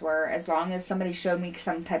boundaries were as long as somebody showed me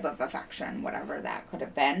some type of affection, whatever that could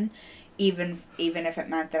have been, even if it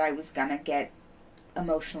meant that I was gonna get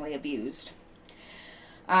emotionally abused.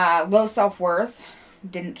 Low self-worth.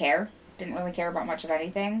 Didn't care. Didn't really care about much of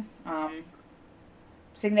anything.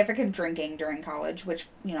 Significant drinking during college, which,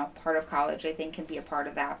 part of college I think can be a part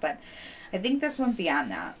of that, but I think this went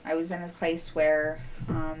beyond that. I was in a place where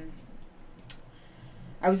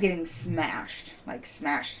I was getting smashed, like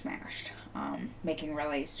smashed, making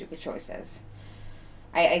really stupid choices.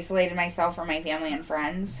 I isolated myself from my family and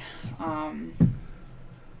friends, and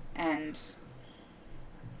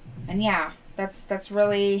yeah, that's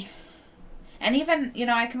really, and even,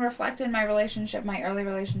 I can reflect in my early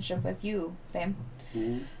relationship with you, babe.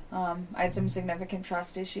 Mm-hmm. I had some significant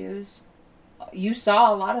trust issues. You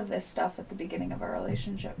saw a lot of this stuff at the beginning of our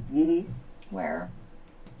relationship, where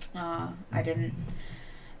I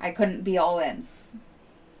couldn't be all in.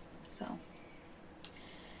 So,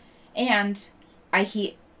 and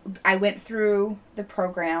I went through the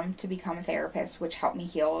program to become a therapist, which helped me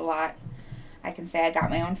heal a lot. I can say I got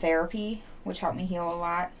my own therapy, which helped me heal a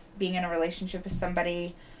lot. Being in a relationship with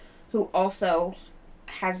somebody who also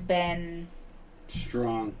has been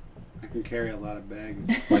strong. I can carry a lot of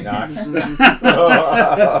baggage. Like ox.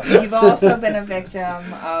 You've also been a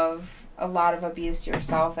victim of a lot of abuse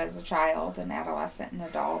yourself as a child and adolescent and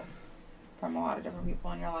adult from a lot of different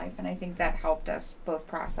people in your life, and I think that helped us both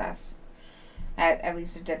process. At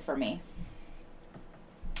least it did for me.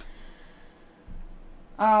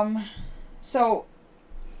 So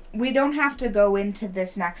we don't have to go into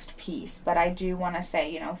this next piece, but I do want to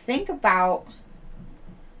say, think about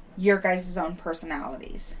your guys' own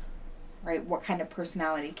personalities, right? What kind of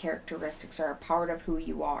personality characteristics are a part of who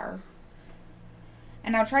you are?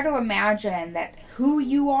 And now try to imagine that who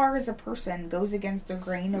you are as a person goes against the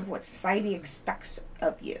grain of what society expects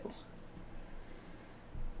of you.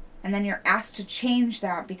 And then you're asked to change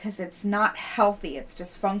that because it's not healthy, it's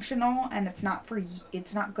dysfunctional, and it's not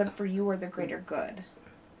good for you or the greater good.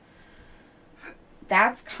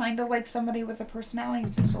 That's kind of like somebody with a personality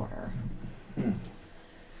disorder.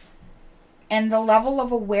 And the level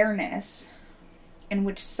of awareness in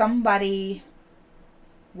which somebody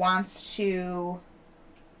wants to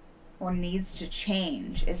or needs to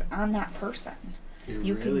change is on that person. It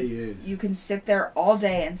really is. You can sit there all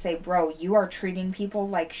day and say, bro, you are treating people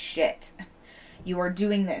like shit. You are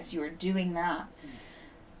doing this, you are doing that.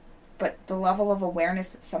 But the level of awareness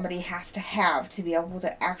that somebody has to have to be able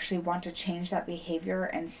to actually want to change that behavior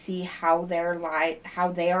and see how they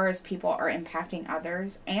are as people are impacting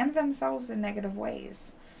others and themselves in negative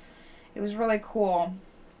ways. It was really cool.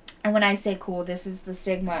 And when I say cool, this is the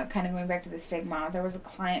stigma, kind of going back to the stigma. There was a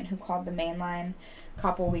client who called the main line a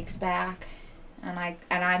couple weeks back, and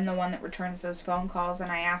I'm the one that returns those phone calls,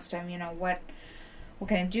 and I asked him, what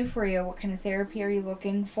can I do for you? What kind of therapy are you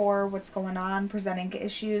looking for? What's going on? Presenting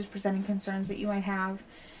issues, presenting concerns that you might have.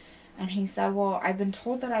 And he said, well, I've been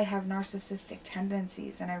told that I have narcissistic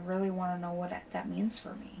tendencies, and I really want to know what that means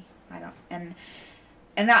for me. I don't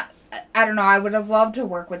know, I would have loved to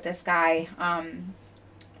work with this guy,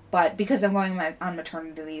 but because I'm going on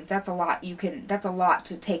maternity leave, that's a lot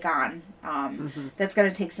to take on. That's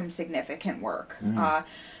going to take some significant work.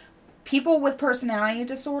 People with personality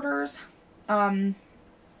disorders often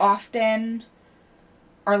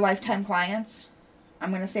are lifetime clients. I'm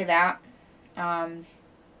going to say that.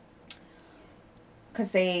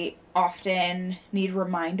 Because they often need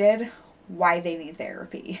reminded why they need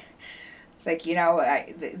therapy. It's like,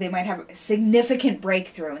 they might have a significant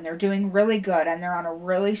breakthrough and they're doing really good and they're on a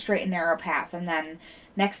really straight and narrow path. And then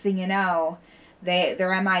next thing you know,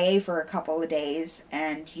 they're MIA for a couple of days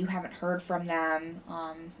and you haven't heard from them.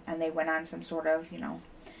 And they went on some sort of,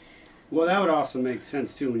 Well, that would also make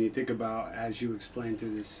sense, too, when you think about, as you explained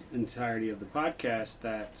through this entirety of the podcast,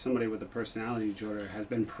 that somebody with a personality disorder has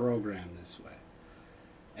been programmed this way.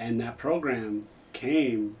 And that program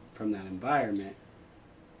came from that environment,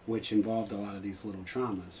 which involved a lot of these little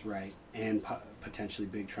traumas, right? And potentially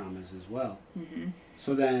big traumas as well. Mm-hmm.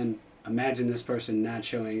 So then, imagine this person not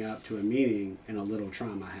showing up to a meeting and a little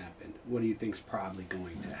trauma happened. What do you think's probably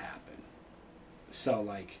going to happen? So,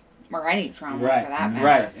 like... Or any trauma, right, for that matter.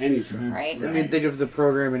 Right, any trauma. Right? I mean, think of the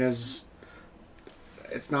programming as,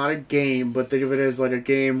 it's not a game, but think of it as like a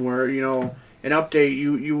game where, an update,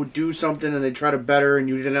 you would do something and they try to better and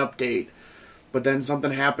you didn't update. But then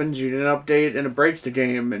something happens, you didn't update, and it breaks the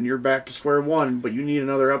game, and you're back to square one, but you need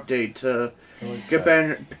another update to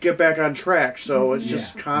get back on track. So it's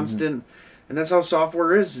just constant, and that's how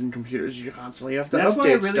software is in computers. You constantly have to That's update why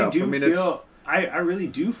I really stuff. do I mean, feel... I really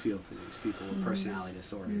do feel for these people with personality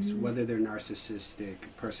disorders, whether they're narcissistic,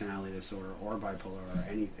 personality disorder, or bipolar, or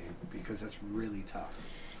anything, because that's really tough.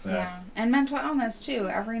 Yeah. And mental illness, too.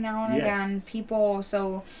 Every now and again, people...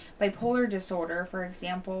 So, bipolar disorder, for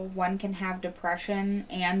example, one can have depression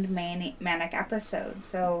and manic episodes.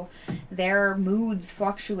 So, their moods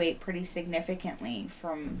fluctuate pretty significantly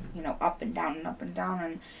from, up and down and up and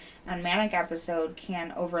down. And manic episode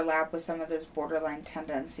can overlap with some of those borderline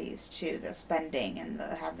tendencies, too. The spending and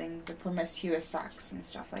the having the promiscuous sex and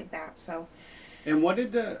stuff like that. So... And what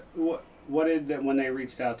did when they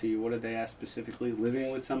reached out to you, what did they ask specifically?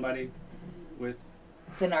 Living with somebody with...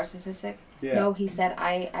 The narcissistic? Yeah. No, he said,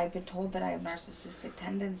 I've been told that I have narcissistic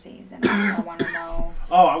tendencies, and I want to know...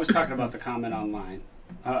 Oh, I was talking about the comment online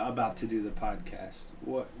about to do the podcast.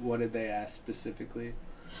 What did they ask specifically?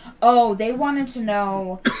 Oh, they wanted to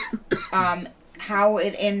know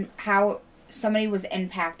how somebody was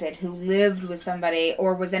impacted who lived with somebody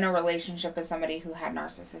or was in a relationship with somebody who had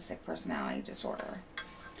narcissistic personality disorder.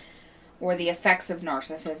 Or the effects of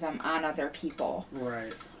narcissism on other people.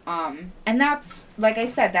 Right. And that's, like I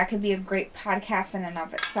said, that could be a great podcast in and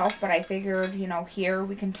of itself, but I figured, here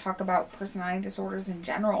we can talk about personality disorders in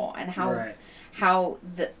general and how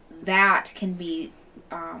that can be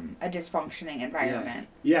a dysfunctioning environment.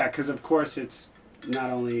 Yeah, because of course it's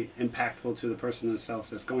not only impactful to the person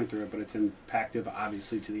themselves that's going through it, but it's impactful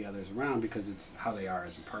obviously to the others around because it's how they are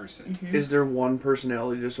as a person. Mm-hmm. Is there one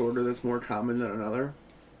personality disorder that's more common than another?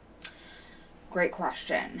 Great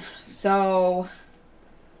question. So,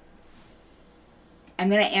 I'm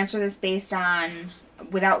going to answer this based on,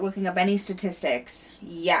 without looking up any statistics,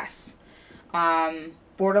 yes.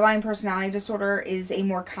 Borderline personality disorder is a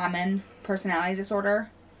more common personality disorder.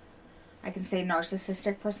 I can say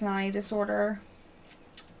narcissistic personality disorder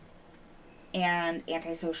and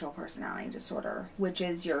antisocial personality disorder, which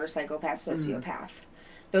is your psychopath, sociopath.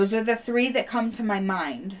 Those are the three that come to my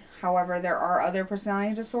mind. However, there are other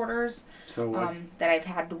personality disorders that I've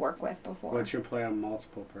had to work with before. What's your play on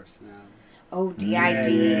multiple personality? Oh,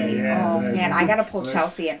 DID. Yeah. Oh, man, I got to pull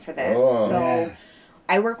Chelsea in for this.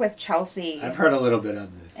 I work with Chelsea. I've heard a little bit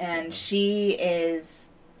of this. And she,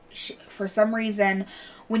 for some reason,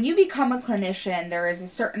 when you become a clinician, there is a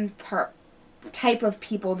certain type of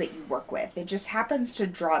people that you work with. It just happens to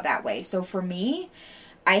draw that way. So for me,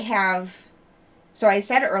 So I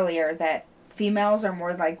said earlier that females are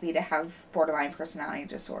more likely to have borderline personality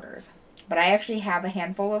disorders. But I actually have a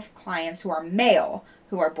handful of clients who are male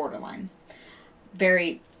who are borderline.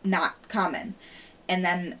 Very not common. And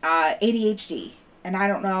then ADHD. And I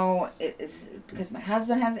don't know, it's because my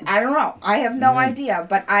husband has... I don't know. I have no idea.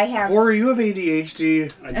 But I have... Or you have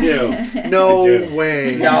ADHD? I do. No I do.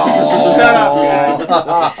 way. No. Shut up, guys.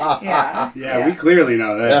 Yeah. Yeah, we clearly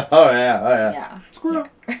know that. Oh, yeah. Yeah. Squirrel.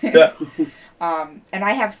 Yeah. And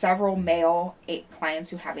I have several male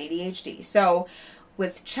clients who have ADHD. So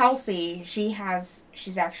with Chelsea, she's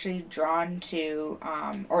actually drawn to,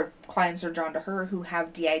 or clients are drawn to her who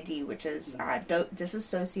have DID, which is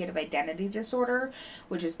dissociative identity disorder,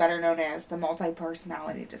 which is better known as the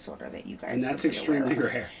multi-personality disorder that you guys. And that's would be extremely aware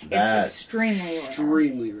of. rare. It's extremely rare.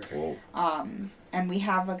 Extremely rare. Whoa. And we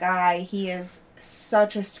have a guy. He is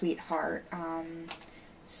such a sweetheart.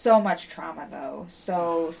 So much trauma, though.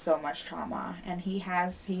 So much trauma, and he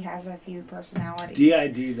has a few personalities.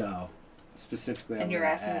 DID though, specifically. And you're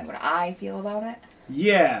asking me what I feel about it?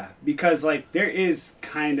 Yeah, because like there is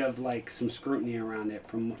kind of like some scrutiny around it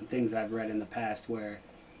from things I've read in the past, where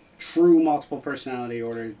true multiple personality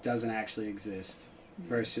disorder doesn't actually exist,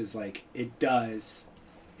 versus like it does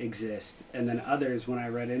exist, and then others, when I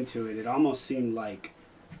read into it, it almost seemed like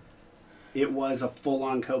it was a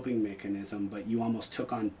full-on coping mechanism, but you almost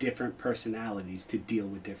took on different personalities to deal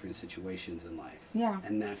with different situations in life. Yeah.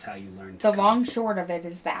 And that's how you learn to The cope. long short of it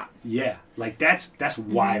is that. Yeah. Like, that's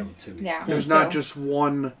wild to me. Yeah. There's So- not just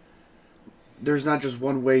one. There's not just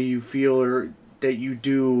one way you feel or that you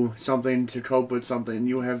do something to cope with something.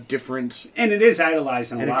 You have different, And it is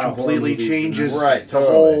idolized in a and it lot of horror completely movies changes Right, the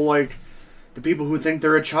totally. whole like. The people who think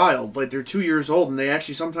they're a child, like they're 2 years old, and they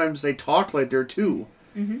actually sometimes they talk like they're 2,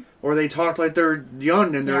 or they talk like they're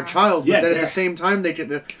young and they're Yeah. a child. Yeah, But then at they're- the same time, they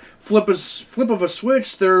can flip of a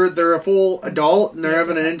switch. They're a full adult and they're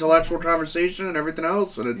having an intellectual conversation and everything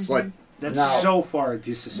else, and it's like That's Now, so far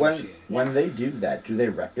disassociated. When they do that, do they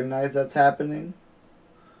recognize that's happening?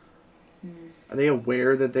 are they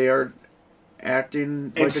aware that they are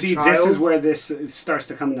acting like And see, a child? this is where this starts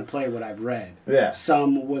to come into play, what I've read. Yeah.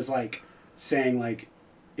 Some was like saying like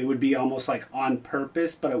it would be almost like on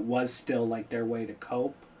purpose, but it was still like their way to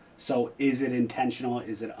cope. So is it intentional?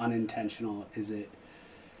 Is it unintentional? Is it...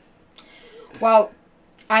 Well,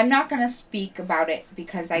 I'm not going to speak about it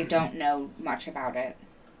because I don't know much about it.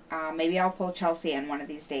 Maybe I'll pull Chelsea in one of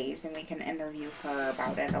these days and we can interview her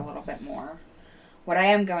about it a little bit more. What I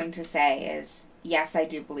am going to say is, yes, I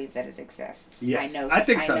do believe that it exists. Yes, I I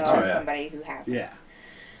think so, know too. Oh, yeah. somebody who has it.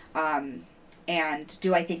 Yeah. And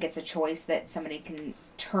do I think it's a choice that somebody can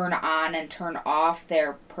turn on and turn off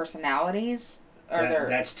their personalities? Or their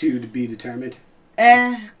That's to be determined.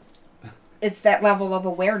 It's that level of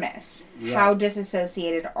awareness. Yeah. How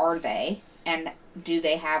disassociated are they? And do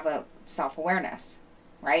they have a self-awareness?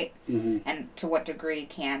 Right? Mm-hmm. And to what degree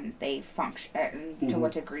can they function? To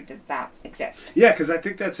what degree does that exist? Yeah, because I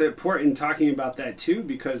think that's important talking about that too,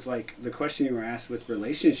 because like the question you were asked with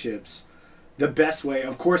relationships, the best way,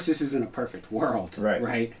 of course this isn't a perfect world,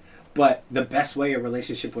 right? But the best way a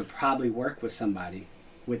relationship would probably work with somebody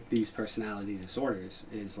with these personality disorders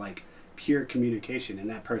is like pure communication, and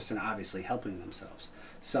that person obviously helping themselves.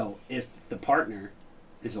 So if the partner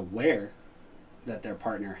is aware that their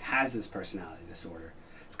partner has this personality disorder,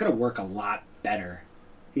 it's going to work a lot better,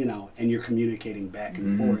 you know, and you're communicating back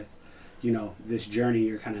and forth, you know, this journey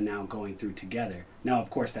you're kind of now going through together. Now, of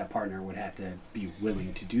course, that partner would have to be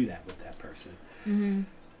willing to do that with that person.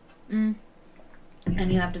 And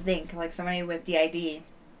you have to think, like somebody with DID,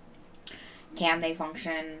 can they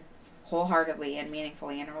function wholeheartedly and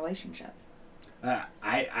meaningfully in a relationship?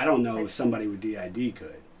 I don't know if somebody with DID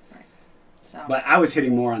could. So, But I was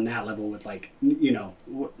hitting more on that level with like, you know,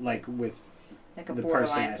 like with like a the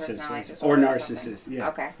borderline person personality that disorder or something. narcissist, yeah.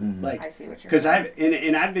 Okay. Like, I see what you're because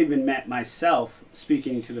saying. I've even met myself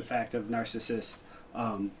speaking to the fact of narcissist.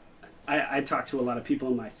 I talk to a lot of people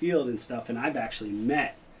in my field and stuff, and I've actually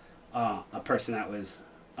met a person that was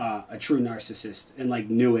a true narcissist and like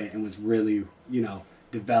knew it and was really, you know,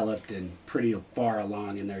 developed and pretty far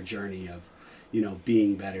along in their journey of, you know,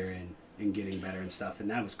 being better and getting better and stuff. And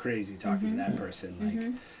that was crazy talking to that person,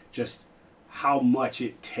 like just how much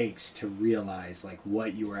it takes to realize like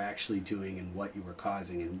what you were actually doing and what you were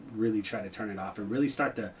causing, and really try to turn it off and really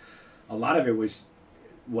start to, a lot of it was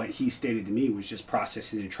what he stated to me was just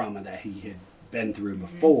processing the trauma that he had been through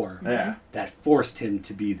before Yeah. that forced him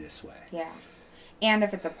to be this way. Yeah. And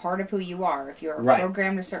if it's a part of who you are, if you're Right.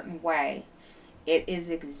 programmed a certain way, it is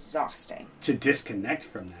exhausting. To disconnect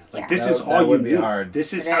from that. Like Yeah. this That- is that all you would be knew. hard.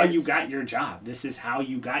 This is It how is. you got your job. This is how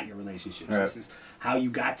you got your relationships. Right. This is how you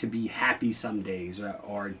got to be happy some days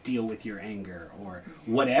or deal with your anger or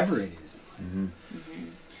whatever it is.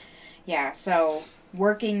 Yeah, so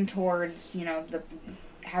working towards, you know, the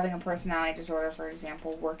having a personality disorder, for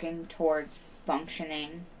example, working towards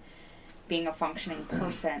functioning, being a functioning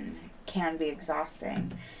person can be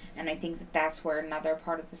exhausting. And I think that that's where another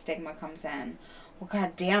part of the stigma comes in. Well,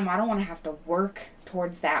 god damn, I don't want to have to work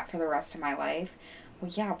towards that for the rest of my life.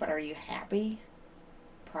 Well, yeah, but are you happy?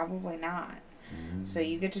 Probably not. So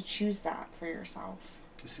you get to choose that for yourself.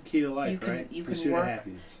 It's the key to life, You can- right? you can Pursuit of work-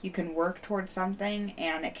 happiness. You can work towards something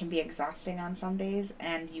and it can be exhausting on some days,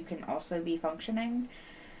 and you can also be functioning,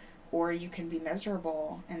 or you can be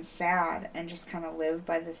miserable and sad and just kind of live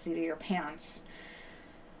by the seat of your pants.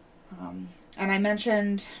 And I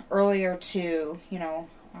mentioned earlier too, you know,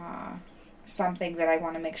 something that I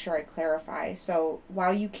want to make sure I clarify. So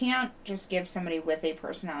while you can't just give somebody with a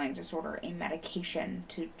personality disorder a medication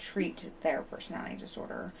to treat their personality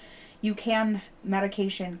disorder, you can,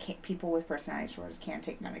 people with personality disorders can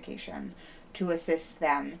take medication to assist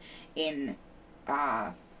them in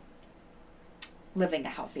living a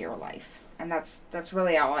healthier life. And that's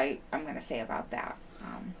really all I'm going to say about that.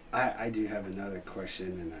 I do have another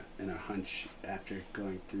question and a hunch after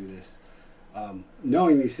going through this.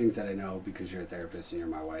 knowing these things that I know because you're a therapist and you're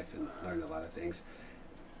my wife and learned a lot of things,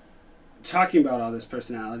 talking about all this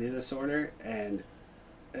personality disorder, and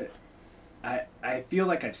I feel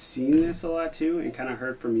like I've seen this a lot too, and kind of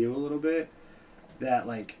heard from you a little bit, that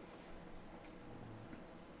like,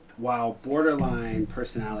 while borderline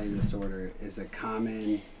personality disorder is a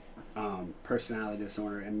common personality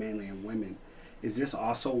disorder, and mainly in women, is this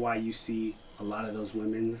also why you see a lot of those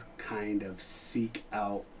women kind of seek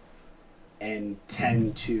out and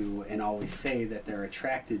tend to and always say that they're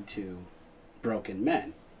attracted to broken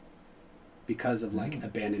men because of like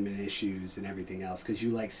abandonment issues and everything else, because you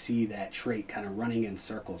like see that trait kind of running in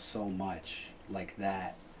circles so much, like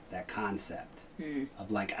that concept of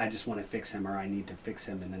like, I just want to fix him, or I need to fix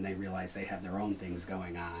him, and then they realize they have their own things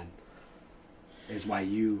going on, is why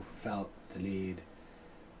you felt the need.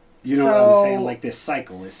 You know what I'm saying? Like this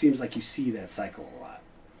cycle. It seems like you see that cycle a lot.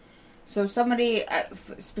 So somebody,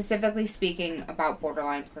 specifically speaking about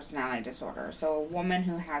borderline personality disorder, so a woman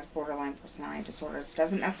who has borderline personality disorders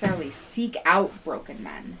doesn't necessarily seek out broken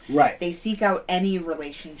men. Right. They seek out any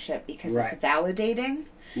relationship because it's validating.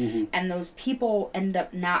 Mm-hmm. And those people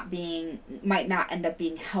might not end up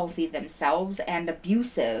being healthy themselves and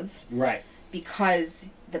abusive. Right. Because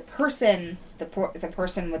the person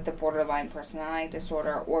with the borderline personality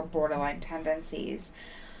disorder or borderline tendencies,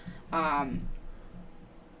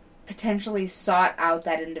 potentially sought out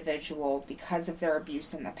that individual because of their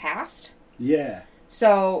abuse in the past. Yeah.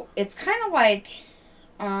 So it's kind of like,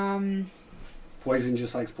 poison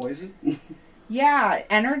just likes poison. Yeah,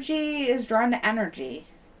 energy is drawn to energy.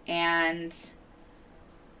 And,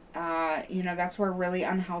 that's where really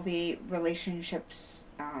unhealthy relationships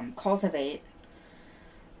cultivate.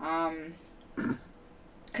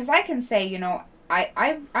 Because I can say,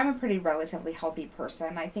 I'm a pretty relatively healthy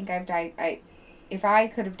person. I think if I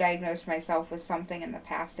could have diagnosed myself with something in the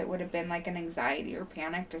past, it would have been like an anxiety or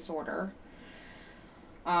panic disorder.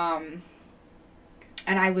 And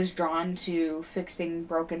I was drawn to fixing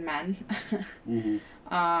broken men.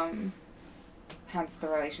 Mm-hmm. Hence the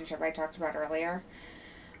relationship I talked about earlier.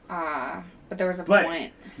 But there was a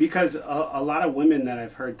point. Because a lot of women that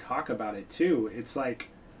I've heard talk about it too, it's like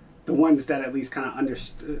the ones that at least kind of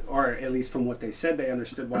understood, or at least from what they said, they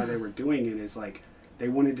understood why they were doing it, is like they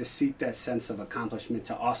wanted to seek that sense of accomplishment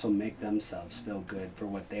to also make themselves feel good for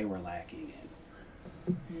what they were lacking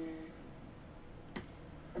in.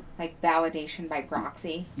 Like validation by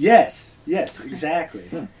proxy. Yes,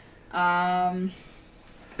 exactly. I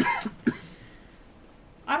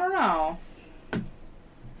don't know.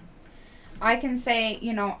 I can say,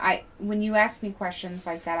 when you ask me questions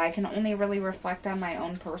like that, I can only really reflect on my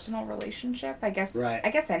own personal relationship. I guess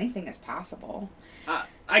anything is possible.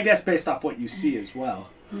 I guess based off what you see as well.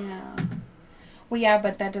 Yeah. Well, yeah,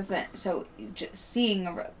 but that doesn't, so just seeing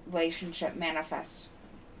a relationship manifest,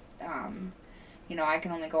 I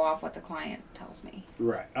can only go off what the client tells me.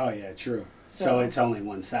 Right. Oh, yeah, true. So it's only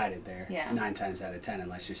one-sided there. Yeah. 9 times out of 10,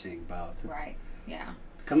 unless you're seeing both. Right. Yeah.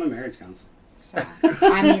 Become a marriage counselor. So,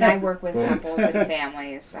 I work with couples and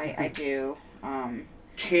families. I do.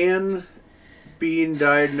 Can being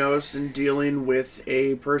diagnosed and dealing with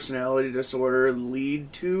a personality disorder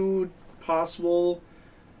lead to possible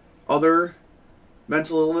other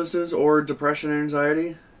mental illnesses or depression and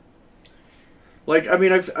anxiety? Like,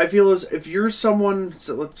 I feel as if you're someone,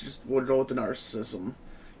 so we'll go with the narcissism.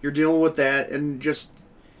 You're dealing with that and just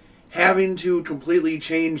having to completely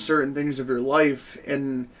change certain things of your life,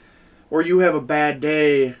 or you have a bad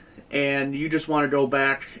day and you just want to go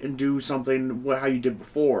back and do something how you did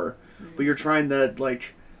before. Mm-hmm. But you're trying to,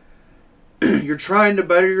 you're trying to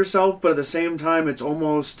better yourself, but at the same time it's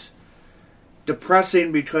almost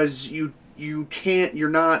depressing because you're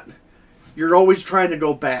always trying to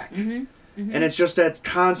go back. Mm-hmm. Mm-hmm. And it's just that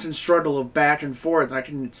constant struggle of back and forth. And I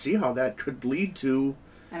can see how that could lead to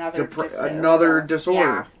another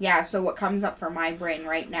disorder. Yeah, so what comes up for my brain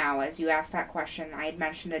right now, as you asked that question, I had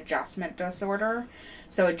mentioned adjustment disorder.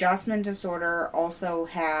 So adjustment disorder also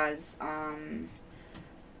has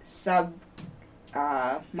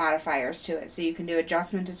modifiers to it. So you can do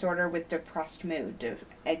adjustment disorder with depressed mood,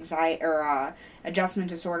 anxiety, or adjustment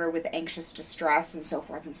disorder with anxious distress, and so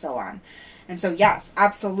forth and so on. And so yes,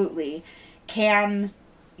 absolutely. Can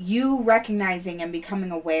you recognizing and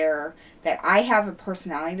becoming aware that I have a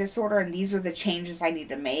personality disorder and these are the changes I need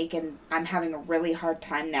to make and I'm having a really hard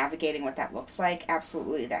time navigating what that looks like,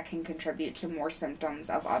 absolutely that can contribute to more symptoms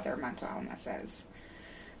of other mental illnesses.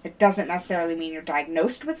 It doesn't necessarily mean you're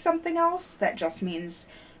diagnosed with something else. That just means,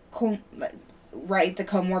 the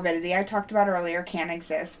comorbidity I talked about earlier can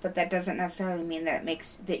exist, but that doesn't necessarily mean that it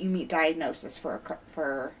makes that you meet diagnosis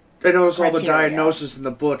for I notice all the criteria. diagnosis in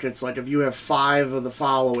the book. It's like if you have 5 of the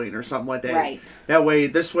following or something like that.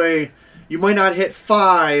 Right. This way, you might not hit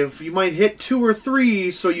 5. You might hit 2 or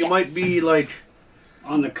 3. So you Yes. might be like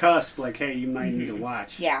on the cusp. Like, hey, you might need to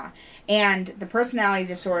watch. Yeah. And the personality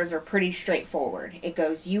disorders are pretty straightforward. It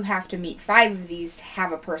goes, you have to meet 5 of these to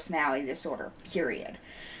have a personality disorder, period.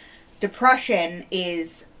 Depression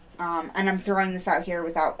is, and I'm throwing this out here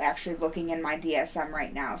without actually looking in my DSM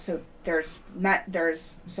right now. So there's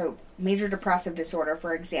major depressive disorder,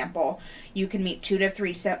 for example, you can meet 2 to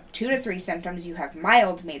 3 symptoms. You have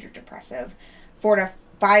mild major depressive. 4 to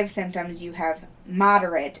 5 symptoms, you have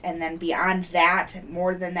moderate, and then beyond that,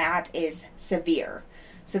 more than that, is severe.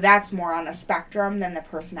 So that's more on a spectrum than the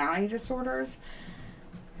personality disorders.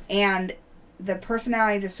 And the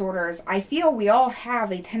personality disorders, I feel we all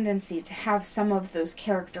have a tendency to have some of those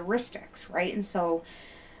characteristics, right? And so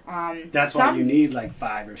that's why you need like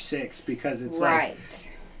 5 or 6, because it's right.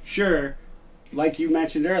 like, sure, like you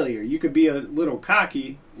mentioned earlier, you could be a little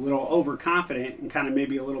cocky, a little overconfident, and kind of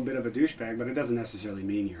maybe a little bit of a douchebag, but it doesn't necessarily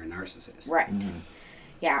mean you're a narcissist. Right.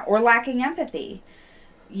 Yeah, or lacking empathy.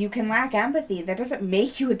 You can lack empathy. That doesn't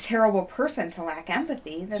make you a terrible person to lack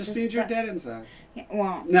empathy. That Just means you're dead inside. Yeah,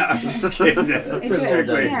 well, No, I'm just kidding. it's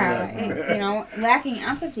Strictly. lacking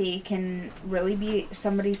empathy can really be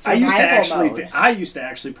somebody's I survival mode. used to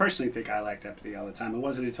actually personally think I lacked empathy all the time. It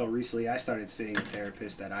wasn't until recently I started seeing a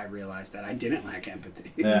therapist that I realized that I didn't lack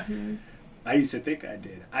empathy. Yeah. I used to think I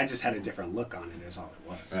did. I just had a different look on it, is all it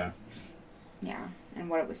was. Yeah. Yeah, and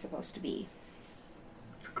what it was supposed to be.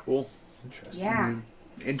 cool. Interesting. Yeah,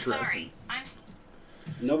 Interesting. Sorry, I'm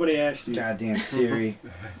Nobody asked you. Goddamn Siri.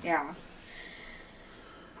 yeah.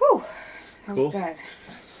 Whew, that was Cool. good.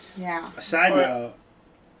 Yeah, A side Alright. note,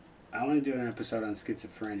 I want to do an episode on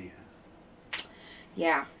schizophrenia.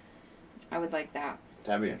 yeah. I would like that.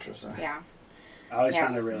 That'd be interesting. Yeah. I always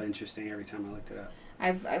found it Yes. really interesting every time I looked it up.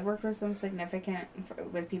 I've worked with some significant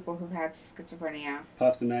with people who've had schizophrenia.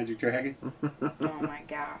 Puff the Magic Dragon. Oh my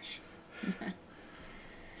gosh.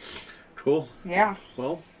 Cool. Yeah.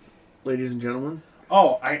 Well, ladies and gentlemen,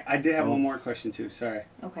 Oh, I did have Oh. one more question too. Sorry.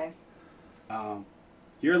 Okay.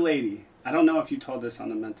 Your lady, I don't know if you told this on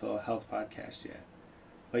the mental health podcast yet,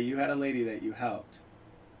 but you had a lady that you helped,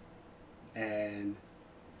 and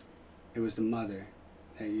it was the mother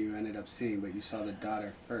that you ended up seeing, but you saw the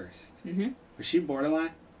daughter first. Mhm. Was she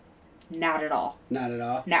borderline? Not at all. Not at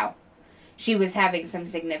all. No. She was having some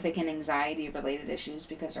significant anxiety related issues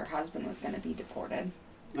because her husband was going to be deported.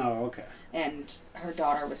 Oh, okay. And her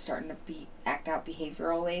daughter was starting to act out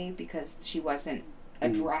behaviorally because she wasn't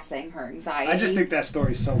addressing her anxiety. I just think that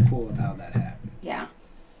story's so cool of how that happened. Yeah.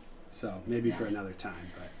 So maybe for another time,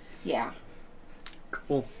 but Yeah.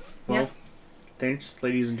 cool. Well, Yeah. thanks,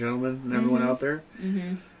 ladies and gentlemen, and everyone out there.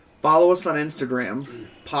 Mm-hmm. Follow us on Instagram.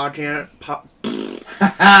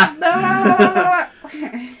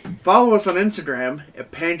 Follow us on Instagram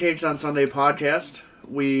at Pancakes on Sunday Podcast.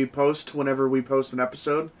 We post whenever we post an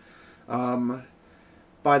episode.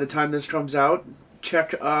 By the time this comes out,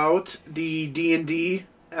 check out the D&D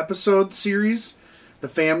episode series, The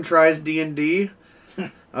Fam Tries D&D.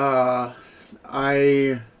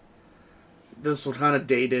 This will kind of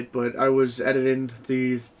date it, but I was editing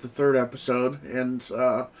the third episode, and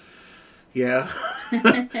yeah.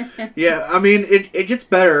 Yeah, I mean, it gets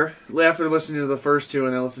better after listening to the first 2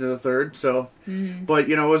 and then listening to the third, so. But,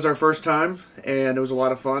 it was our first time, and it was a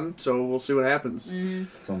lot of fun, so we'll see what happens.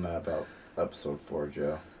 Still mad about episode 4,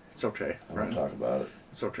 Joe. It's okay, I right? won't talk about it.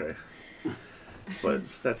 It's okay. But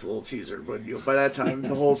that's a little teaser, but by that time,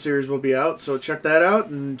 the whole series will be out, so check that out,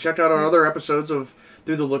 and check out our other episodes of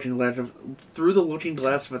Through the Looking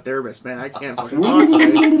Glass of a Therapist. Man, I can't fucking talk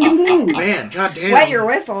today. Man, goddamn. Wet your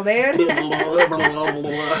whistle, dude.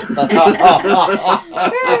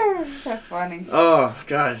 That's funny. Oh,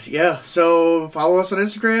 guys, yeah. So follow us on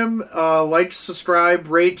Instagram, like, subscribe,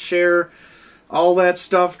 rate, share, all that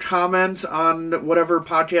stuff. Comment on whatever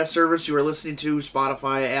podcast service you are listening to,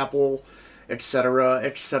 Spotify, Apple, etc.,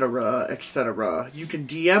 etc., etc. You can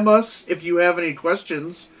DM us if you have any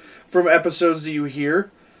questions from episodes that you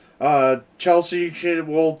hear. Chelsea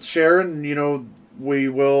will share, and we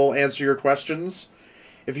will answer your questions.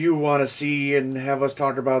 If you want to see and have us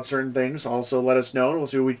talk about certain things, also let us know, and we'll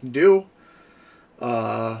see what we can do.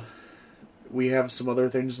 We have some other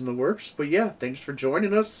things in the works, but yeah, thanks for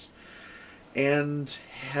joining us, and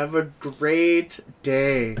have a great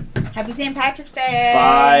day. Happy St. Patrick's Day.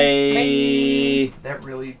 Bye. That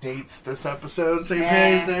really dates this episode, St. Yeah,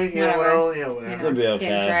 Patrick's Day. Yeah, whatever. well, yeah, whatever. It'll be okay.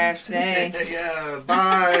 Getting trashed today. Yeah,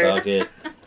 bye. Fuck it.